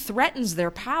empathy threatens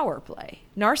their power play.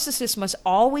 Narcissists must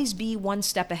always be one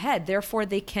step ahead. Therefore,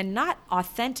 they cannot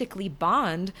authentically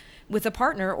bond with a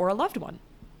partner or a loved one.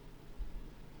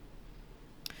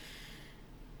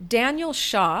 Daniel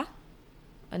Shaw,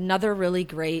 another really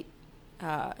great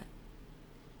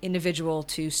individual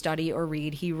to study or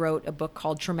read. He wrote a book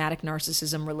called Traumatic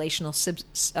Narcissism, Relational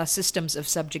Systems of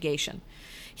Subjugation.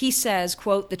 He says,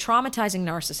 quote, "The traumatizing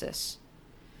narcissist,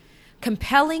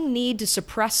 compelling need to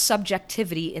suppress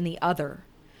subjectivity in the other,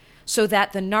 so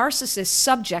that the narcissist's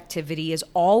subjectivity is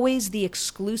always the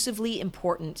exclusively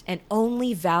important and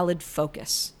only valid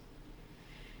focus.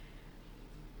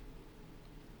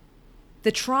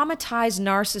 The traumatized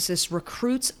narcissist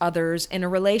recruits others in a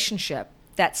relationship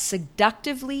that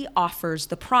seductively offers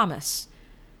the promise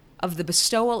of the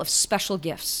bestowal of special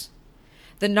gifts.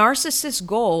 The narcissist's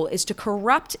goal is to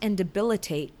corrupt and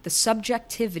debilitate the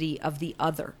subjectivity of the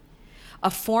other,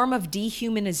 a form of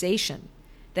dehumanization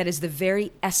that is the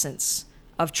very essence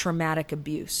of traumatic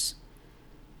abuse."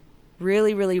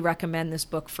 Really, really recommend this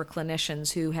book for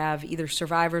clinicians who have either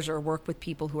survivors or work with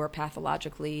people who are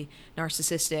pathologically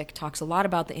narcissistic. Talks a lot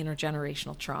about the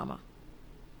intergenerational trauma.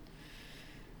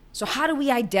 So how do we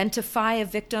identify a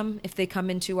victim if they come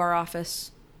into our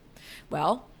office?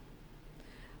 Well,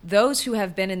 those who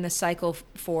have been in the cycle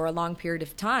for a long period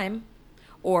of time,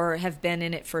 or have been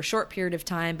in it for a short period of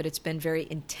time, but it's been very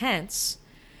intense,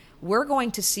 we're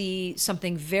going to see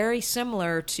something very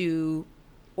similar to,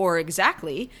 or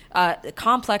exactly,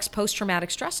 complex post-traumatic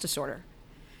stress disorder.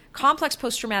 Complex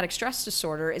post-traumatic stress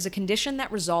disorder is a condition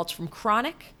that results from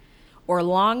chronic or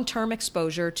long-term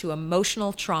exposure to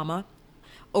emotional trauma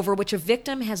over which a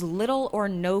victim has little or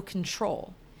no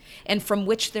control, and from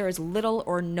which there is little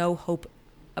or no hope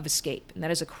of escape. And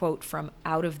that is a quote from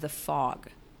Out of the Fog.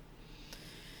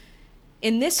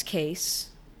 In this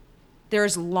case, there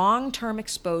is long-term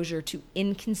exposure to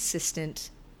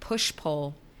inconsistent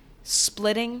push-pull,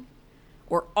 splitting,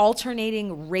 or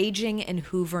alternating raging and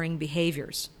hoovering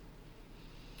behaviors.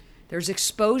 There's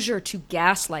exposure to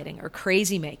gaslighting or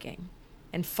crazy-making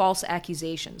and false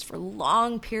accusations for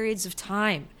long periods of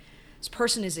time. This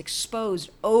person is exposed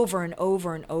over and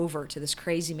over and over to this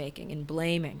crazy-making and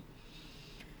blaming.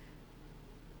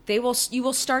 You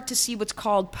will start to see what's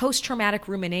called post-traumatic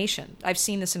rumination. I've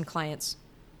seen this in clients.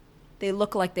 They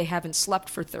look like they haven't slept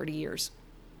for 30 years.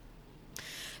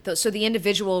 So the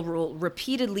individual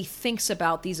repeatedly thinks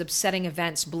about these upsetting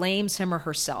events, blames him or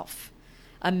herself,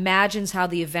 imagines how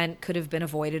the event could have been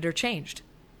avoided or changed.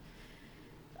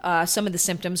 Some of the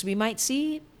symptoms we might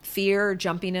see: fear,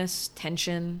 jumpiness,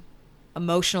 tension,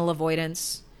 emotional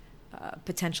avoidance,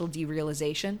 potential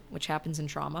derealization, which happens in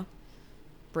trauma,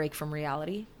 break from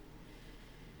reality.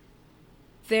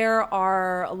 There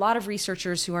are a lot of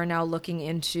researchers who are now looking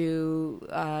into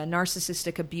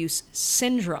narcissistic abuse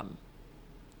syndrome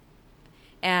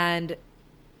and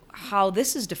how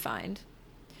this is defined.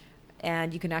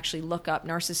 And you can actually look up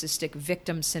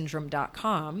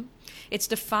narcissisticvictimsyndrome.com. It's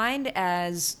defined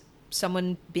as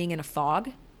someone being in a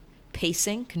fog,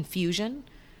 pacing, confusion,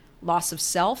 loss of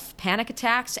self, panic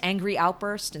attacks, angry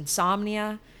outbursts,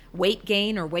 insomnia, weight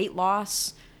gain or weight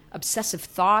loss, obsessive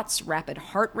thoughts, rapid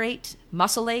heart rate,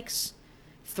 muscle aches,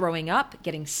 throwing up,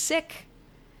 getting sick,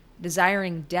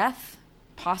 desiring death,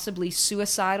 possibly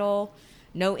suicidal,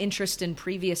 no interest in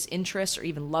previous interests or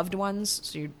even loved ones,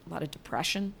 so a lot of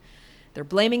depression. They're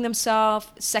blaming themselves,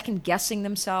 second-guessing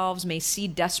themselves, may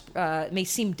seem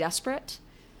desperate,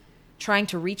 trying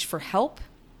to reach for help.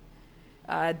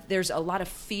 There's a lot of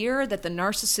fear that the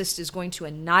narcissist is going to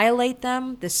annihilate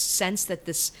them, this sense that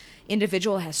this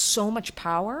individual has so much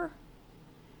power.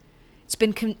 It's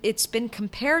been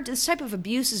compared, this type of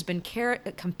abuse has been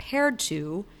compared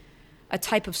to a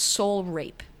type of soul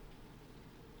rape.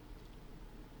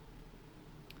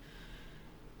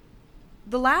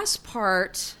 The last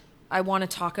part I want to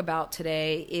talk about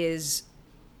today is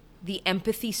the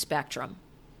empathy spectrum,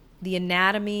 the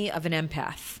anatomy of an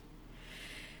empath.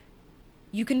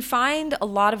 You can find a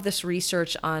lot of this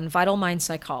research on Vital Mind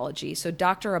Psychology. So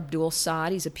Dr. Abdul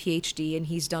Saad, he's a PhD, and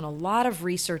he's done a lot of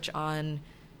research on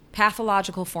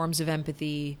pathological forms of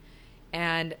empathy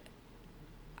and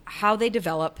how they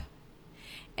develop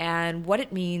and what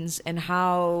it means and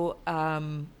how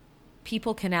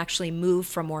people can actually move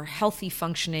from more healthy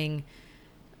functioning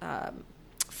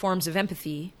forms of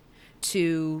empathy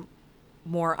to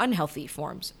more unhealthy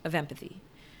forms of empathy.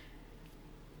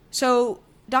 So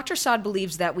Dr. Saad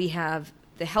believes that we have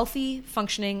the healthy,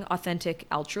 functioning, authentic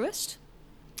altruist,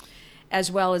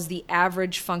 as well as the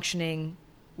average functioning,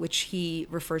 which he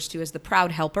refers to as the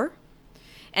proud helper,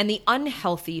 and the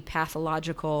unhealthy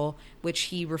pathological, which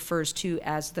he refers to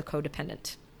as the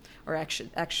codependent. Or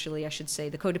actually, I should say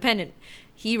the codependent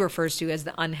he refers to as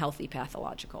the unhealthy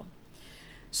pathological.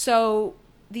 So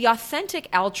the authentic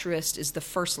altruist is the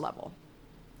first level.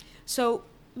 So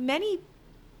many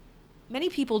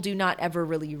people do not ever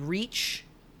really reach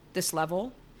this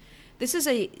level.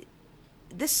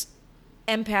 This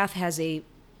empath has a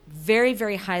very,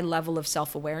 very high level of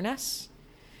self-awareness.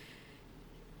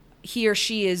 He or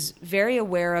she is very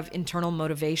aware of internal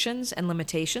motivations and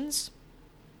limitations.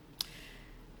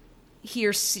 He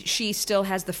or she still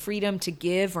has the freedom to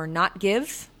give or not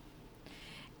give.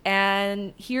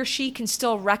 And he or she can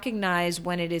still recognize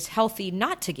when it is healthy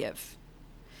not to give.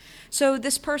 So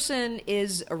this person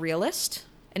is a realist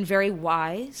and very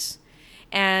wise,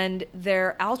 and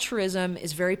their altruism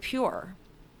is very pure.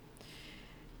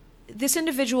 This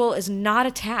individual is not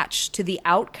attached to the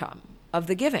outcome of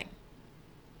the giving.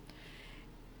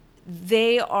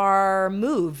 They are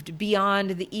moved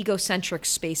beyond the egocentric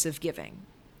space of giving.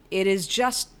 It is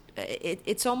just,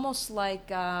 it's almost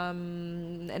like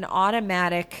an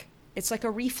automatic, it's like a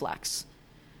reflex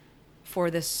for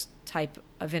this type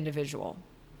of individual.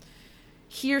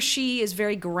 He or she is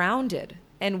very grounded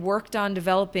and worked on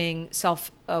developing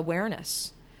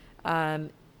self-awareness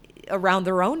around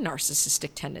their own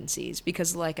narcissistic tendencies.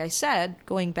 Because like I said,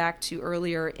 going back to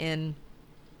earlier in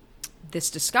this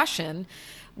discussion,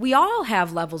 we all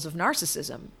have levels of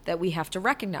narcissism that we have to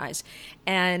recognize.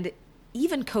 And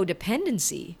even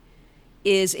codependency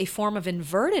is a form of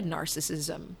inverted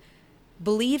narcissism,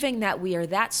 believing that we are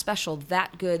that special,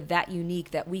 that good, that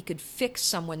unique, that we could fix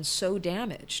someone so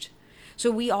damaged.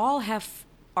 So we all have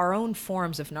our own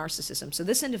forms of narcissism. So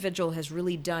this individual has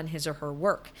really done his or her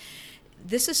work.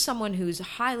 This is someone who's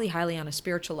highly, highly on a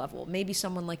spiritual level. Maybe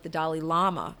someone like the Dalai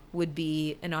Lama would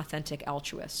be an authentic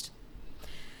altruist.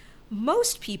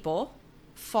 Most people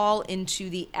fall into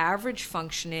the average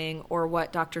functioning, or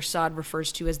what Dr. Saad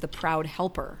refers to as the proud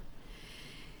helper.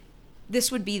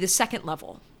 This would be the second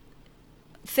level.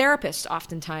 Therapists,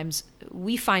 oftentimes,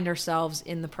 we find ourselves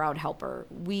in the proud helper.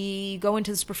 We go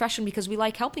into this profession because we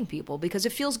like helping people, because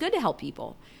it feels good to help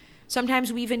people.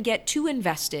 Sometimes we even get too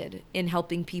invested in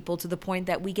helping people to the point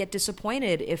that we get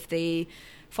disappointed if they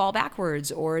fall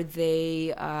backwards or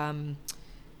they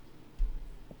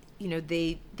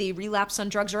relapse on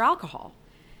drugs or alcohol.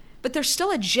 But there's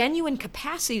still a genuine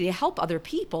capacity to help other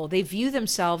people. They view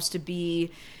themselves to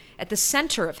be at the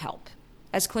center of help.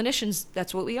 As clinicians,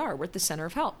 that's what we are. We're at the center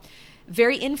of help.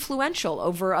 Very influential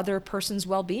over another person's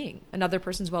well-being.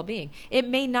 It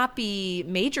may not be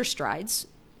major strides,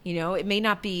 it may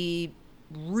not be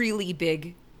really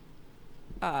big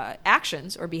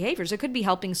actions or behaviors. It could be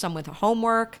helping someone with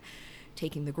homework,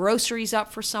 taking the groceries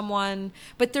up for someone,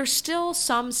 but there's still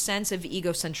some sense of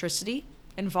egocentricity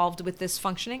involved with this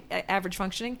average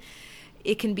functioning.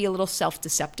 It can be a little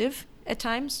self-deceptive at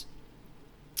times.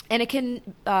 And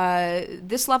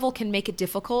this level can make it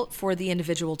difficult for the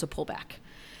individual to pull back.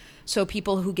 So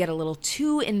people who get a little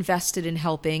too invested in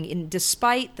helping, and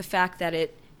despite the fact that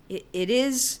it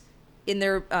is in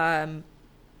their,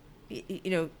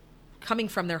 coming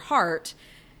from their heart,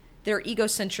 their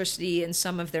egocentricity and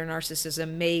some of their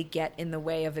narcissism may get in the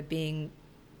way of it being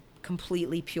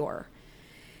completely pure.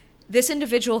 This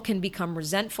individual can become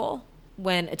resentful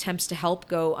when attempts to help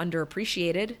go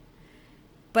underappreciated,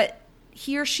 but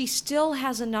he or she still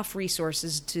has enough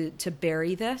resources to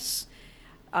bury this.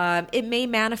 It may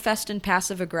manifest in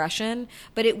passive aggression,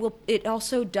 but it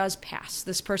also does pass.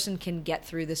 This person can get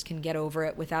through this, can get over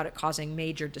it without it causing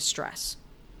major distress.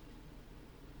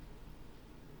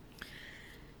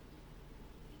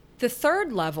 The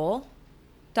third level,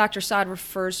 Dr. Saad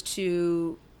refers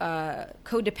to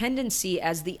codependency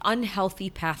as the unhealthy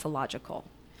pathological.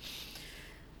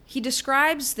 He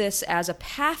describes this as a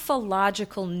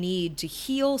pathological need to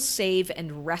heal, save,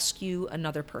 and rescue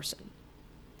another person.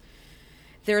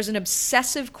 There is an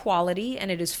obsessive quality,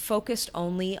 and it is focused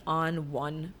only on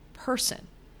one person.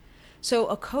 So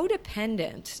a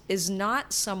codependent is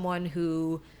not someone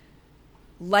who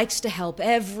likes to help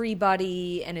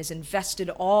everybody and is invested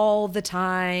all the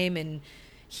time in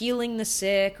healing the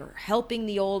sick or helping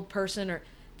the old person, or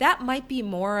that might be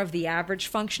more of the average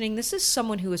functioning. This is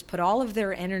someone who has put all of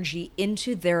their energy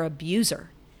into their abuser.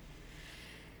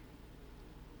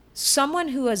 Someone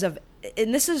who has and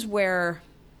this is where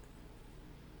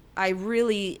I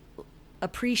really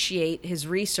appreciate his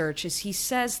research, is he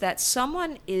says that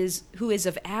someone who is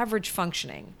of average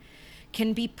functioning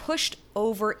can be pushed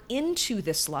over into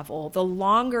this level the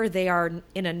longer they are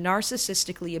in a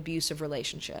narcissistically abusive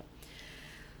relationship.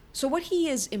 So what he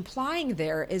is implying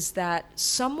there is that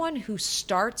someone who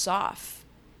starts off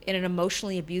in an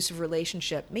emotionally abusive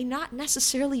relationship may not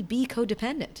necessarily be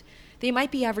codependent. They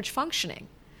might be average functioning,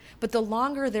 but the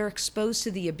longer they're exposed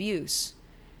to the abuse,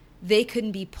 they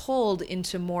can be pulled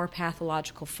into more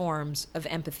pathological forms of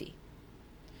empathy.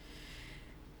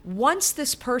 Once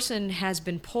this person has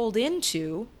been pulled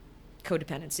into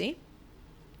codependency,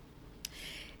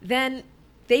 then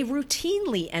they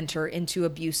routinely enter into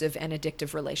abusive and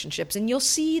addictive relationships. And you'll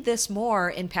see this more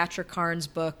in Patrick Carnes'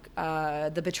 book,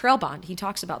 The Betrayal Bond. He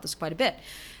talks about this quite a bit.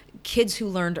 Kids who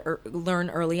learn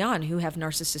early on who have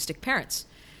narcissistic parents.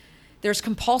 There's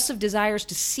compulsive desires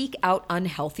to seek out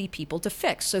unhealthy people to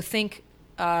fix. So think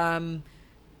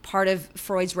part of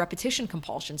Freud's repetition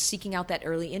compulsion, seeking out that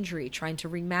early injury, trying to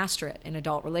remaster it in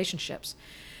adult relationships.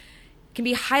 It can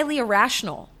be highly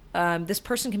irrational. This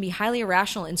person can be highly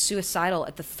irrational and suicidal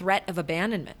at the threat of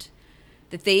abandonment,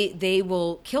 that they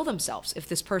will kill themselves if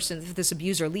this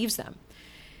abuser leaves them.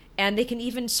 And they can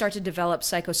even start to develop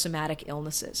psychosomatic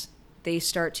illnesses. They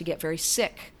start to get very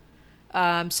sick.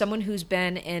 Someone who's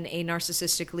been in a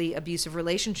narcissistically abusive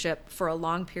relationship for a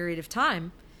long period of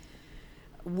time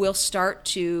will start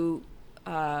to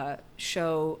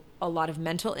show a lot of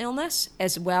mental illness,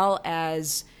 as well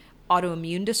as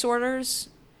autoimmune disorders,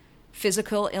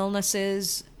 physical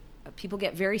illnesses. People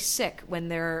get very sick when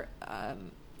their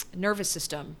nervous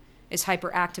system is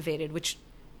hyperactivated, which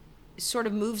sort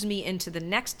of moves me into the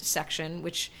next section,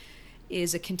 which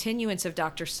is a continuance of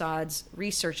Dr. Saad's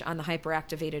research on the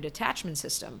hyperactivated attachment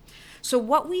system. So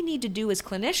what we need to do as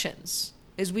clinicians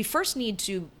is we first need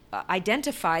to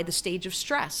identify the stage of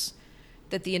stress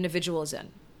that the individual is in.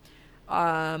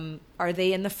 Are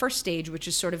they in the first stage, which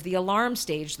is sort of the alarm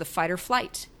stage, the fight or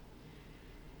flight?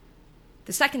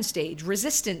 The second stage,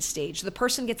 resistance stage, the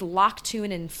person gets locked to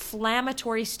an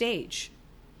inflammatory stage.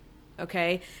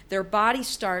 Okay, their body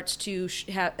starts to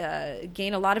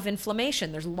gain a lot of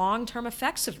inflammation. There's long-term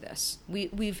effects of this.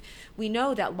 We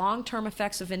know that long-term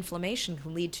effects of inflammation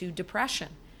can lead to depression,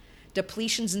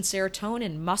 depletions in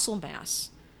serotonin, muscle mass.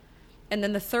 And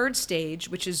then the third stage,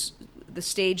 which is the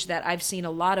stage that I've seen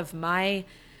a lot of my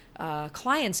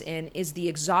clients in, is the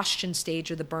exhaustion stage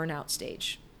or the burnout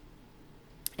stage.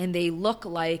 And they look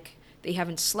like they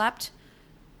haven't slept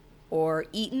or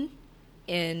eaten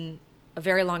in a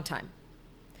very long time.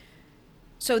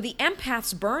 So the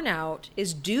empath's burnout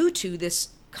is due to this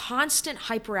constant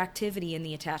hyperactivity in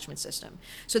the attachment system.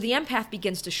 So the empath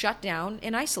begins to shut down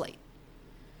and isolate.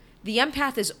 The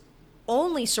empath is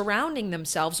only surrounding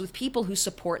themselves with people who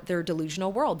support their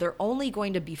delusional world. They're only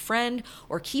going to befriend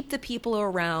or keep the people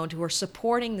around who are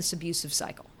supporting this abusive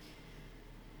cycle.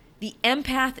 The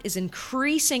empath is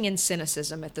increasing in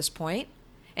cynicism at this point,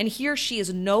 and he or she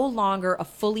is no longer a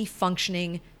fully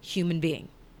functioning human being.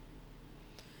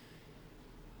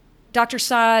 Dr.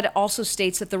 Saad also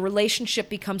states that the relationship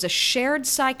becomes a shared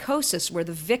psychosis where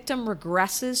the victim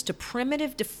regresses to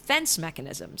primitive defense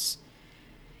mechanisms.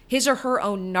 His or her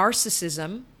own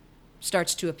narcissism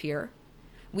starts to appear.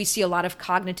 We see a lot of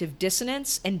cognitive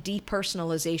dissonance and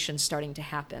depersonalization starting to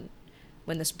happen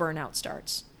when this burnout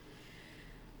starts.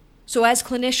 So as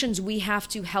clinicians, we have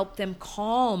to help them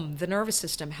calm the nervous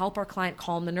system, help our client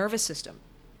calm the nervous system.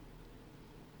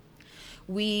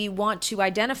 We want to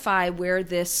identify where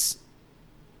this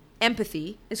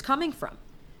empathy is coming from.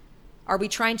 Are we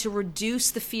trying to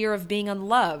reduce the fear of being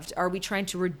unloved? Are we trying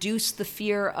to reduce the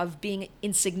fear of being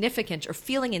insignificant or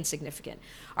feeling insignificant?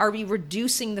 Are we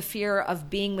reducing the fear of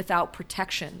being without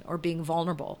protection or being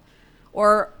vulnerable?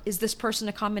 Or is this person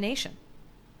a combination?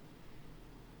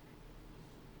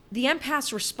 The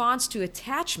empath's response to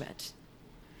attachment,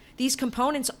 these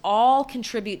components all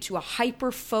contribute to a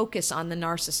hyper-focus on the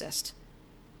narcissist.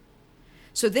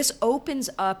 So this opens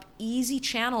up easy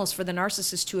channels for the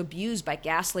narcissist to abuse by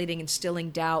gaslighting, instilling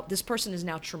doubt. This person is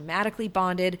now traumatically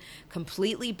bonded,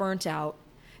 completely burnt out.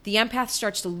 The empath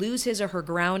starts to lose his or her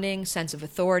grounding, sense of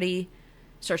authority,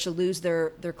 starts to lose their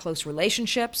close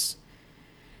relationships.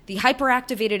 The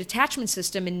hyperactivated attachment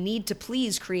system and need to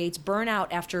please creates burnout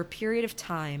after a period of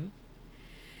time,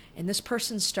 and this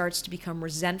person starts to become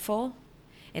resentful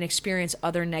and experience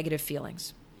other negative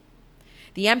feelings.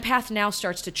 The empath now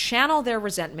starts to channel their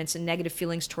resentments and negative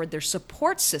feelings toward their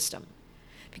support system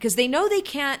because they know they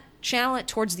can't channel it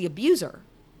towards the abuser.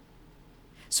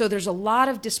 So there's a lot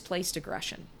of displaced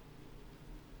aggression.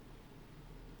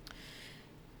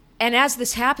 And as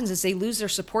this happens, as they lose their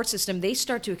support system, they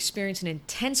start to experience an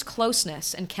intense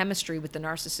closeness and chemistry with the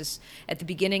narcissist at the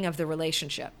beginning of the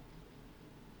relationship.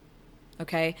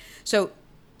 Okay? So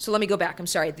let me go back. I'm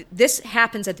sorry. This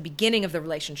happens at the beginning of the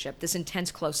relationship, this intense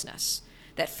closeness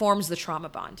that forms the trauma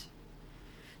bond.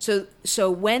 So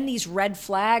when these red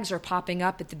flags are popping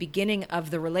up at the beginning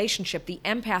of the relationship, the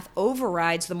empath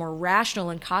overrides the more rational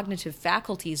and cognitive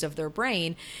faculties of their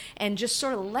brain and just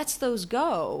sort of lets those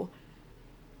go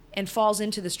and falls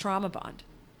into this trauma bond,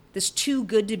 this too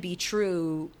good to be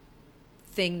true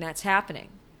thing that's happening.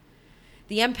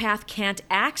 The empath can't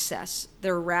access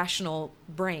their rational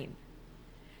brain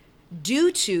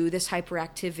due to this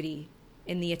hyperactivity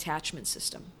in the attachment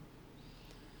system.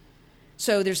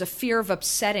 So there's a fear of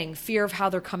upsetting, fear of how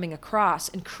they're coming across,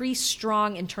 increased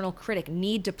strong internal critic,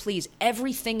 need to please.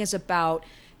 Everything is about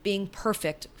being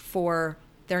perfect for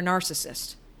their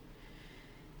narcissist.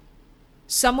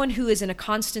 Someone who is in a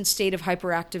constant state of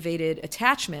hyperactivated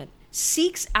attachment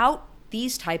seeks out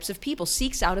these types of people,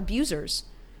 seeks out abusers.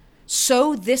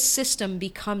 So this system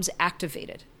becomes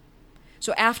activated.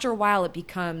 So after a while, it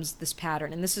becomes this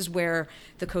pattern. And this is where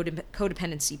the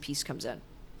codependency piece comes in.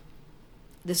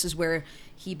 This is where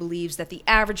he believes that the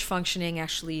average functioning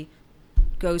actually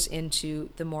goes into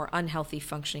the more unhealthy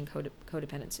functioning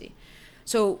codependency.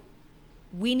 So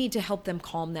we need to help them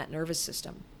calm that nervous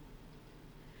system.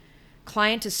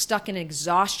 Client is stuck in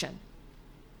exhaustion.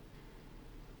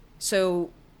 So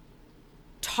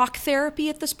talk therapy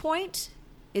at this point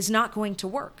is not going to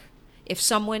work if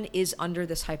someone is under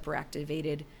this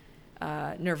hyperactivated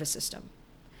nervous system.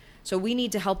 So we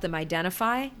need to help them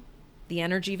identify the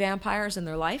energy vampires in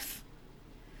their life.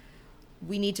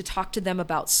 We need to talk to them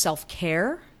about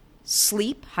self-care,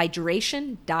 sleep,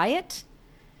 hydration, diet.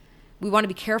 We want to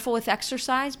be careful with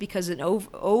exercise because an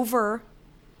over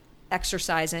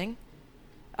exercising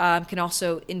can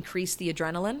also increase the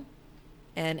adrenaline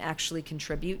and actually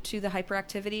contribute to the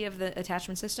hyperactivity of the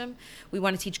attachment system. We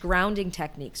want to teach grounding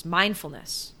techniques,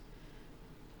 mindfulness.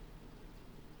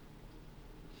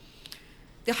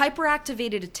 The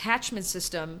hyperactivated attachment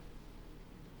system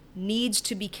needs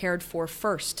to be cared for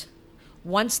first.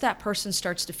 Once that person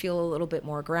starts to feel a little bit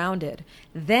more grounded,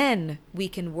 then we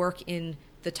can work in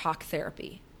the talk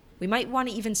therapy. We might want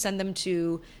to even send them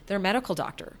to their medical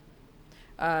doctor.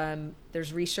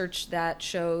 There's research that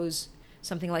shows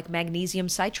something like magnesium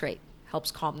citrate helps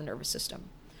calm the nervous system.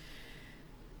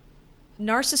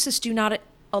 Narcissists do not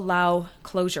allow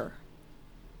closure.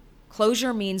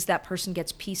 Closure means that person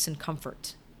gets peace and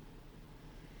comfort.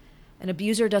 An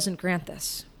abuser doesn't grant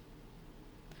this.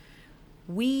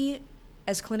 We,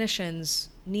 as clinicians,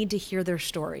 need to hear their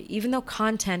story. Even though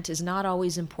content is not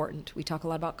always important, we talk a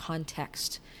lot about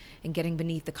context and getting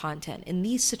beneath the content. In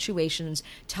these situations,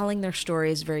 telling their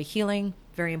story is very healing,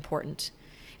 very important.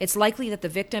 It's likely that the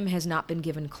victim has not been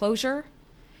given closure.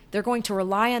 They're going to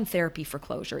rely on therapy for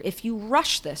closure. If you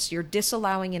rush this, you're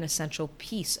disallowing an essential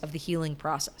piece of the healing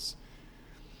process.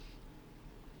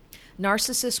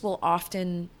 Narcissists will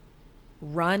often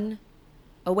run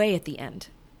away at the end.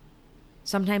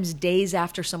 Sometimes days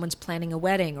after someone's planning a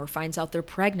wedding or finds out they're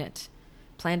pregnant,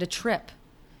 planned a trip,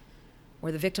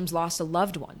 or the victim's lost a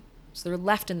loved one. So they're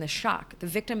left in the shock. The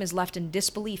victim is left in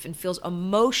disbelief and feels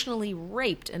emotionally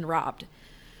raped and robbed.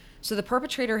 So the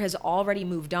perpetrator has already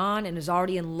moved on and is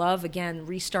already in love again,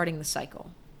 restarting the cycle.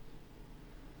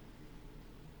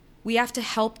 We have to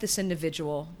help this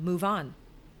individual move on.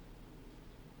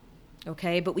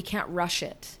 Okay, but we can't rush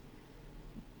it.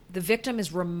 The victim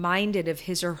is reminded of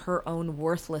his or her own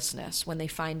worthlessness when they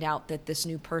find out that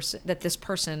this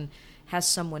person has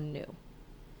someone new.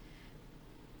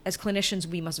 As clinicians,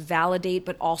 we must validate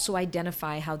but also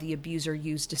identify how the abuser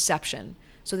used deception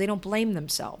so they don't blame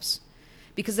themselves.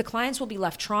 Because the clients will be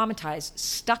left traumatized,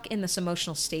 stuck in this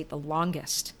emotional state the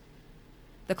longest.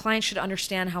 The client should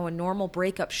understand how a normal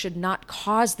breakup should not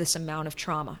cause this amount of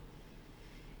trauma.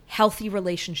 Healthy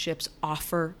relationships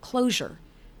offer closure.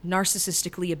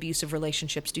 Narcissistically abusive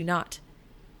relationships do not.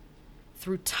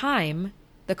 Through time,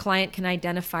 the client can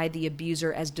identify the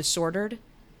abuser as disordered,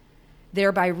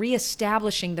 thereby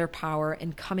reestablishing their power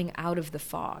and coming out of the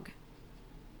fog.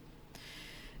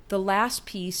 The last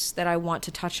piece that I want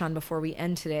to touch on before we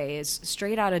end today is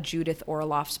straight out of Judith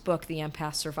Orloff's book, The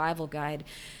Empath Survival Guide.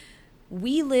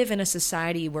 We live in a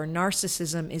society where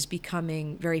narcissism is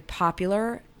becoming very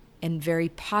popular and very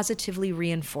positively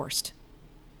reinforced.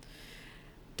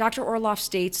 Dr. Orloff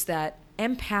states that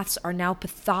empaths are now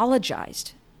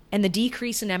pathologized, and the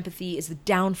decrease in empathy is the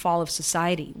downfall of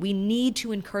society. We need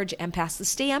to encourage empaths to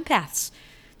stay empaths,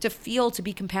 to feel, to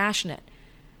be compassionate,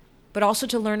 but also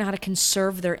to learn how to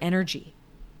conserve their energy.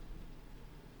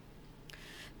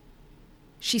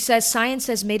 She says science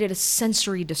has made it a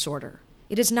sensory disorder.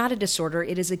 It is not a disorder,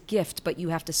 it is a gift, but you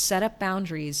have to set up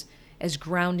boundaries as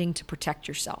grounding to protect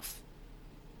yourself.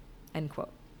 End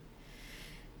quote.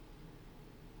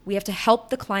 We have to help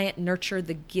the client nurture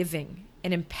the giving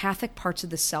and empathic parts of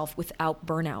the self without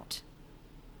burnout.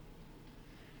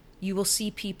 You will see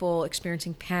people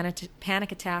experiencing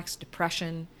panic attacks,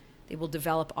 depression. They will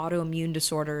develop autoimmune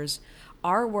disorders.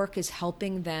 Our work is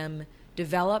helping them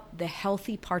develop the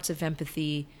healthy parts of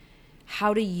empathy,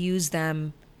 how to use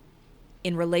them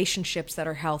in relationships that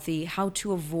are healthy, how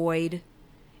to avoid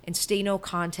and stay no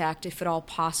contact, if at all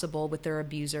possible, with their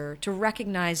abuser, to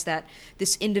recognize that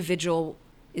this individual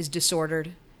is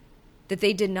disordered, that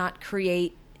they did not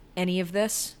create any of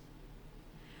this.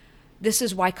 This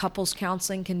is why couples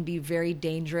counseling can be very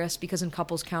dangerous, because in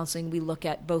couples counseling, we look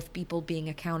at both people being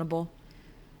accountable.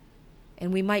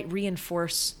 And we might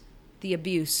reinforce the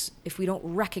abuse if we don't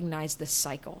recognize this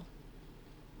cycle.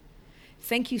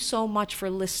 Thank you so much for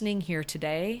listening here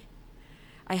today.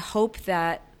 I hope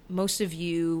that most of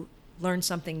you learned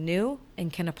something new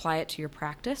and can apply it to your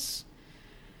practice.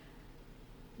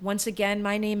 Once again,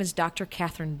 my name is Dr.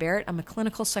 Catherine Barrett. I'm a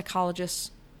clinical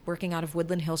psychologist working out of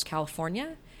Woodland Hills,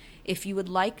 California. If you would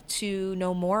like to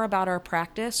know more about our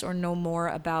practice or know more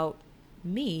about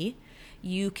me,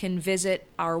 you can visit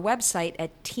our website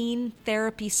at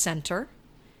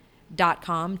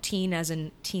teentherapycenter.com, teen as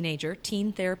in teenager,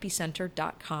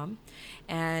 teentherapycenter.com.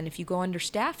 And if you go under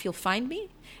staff, you'll find me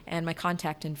and my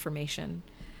contact information.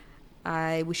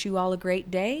 I wish you all a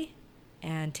great day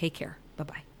and take care.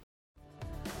 Bye-bye.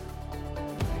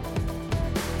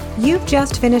 You've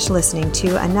just finished listening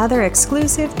to another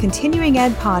exclusive Continuing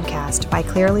Ed podcast by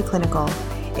Clearly Clinical.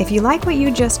 If you like what you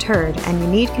just heard and you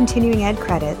need Continuing Ed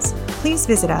credits, please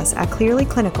visit us at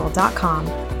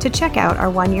clearlyclinical.com to check out our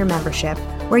one-year membership,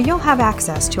 where you'll have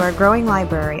access to our growing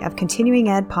library of Continuing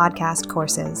Ed podcast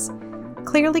courses.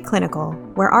 Clearly Clinical,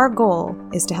 where our goal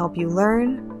is to help you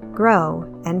learn, grow,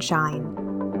 and shine.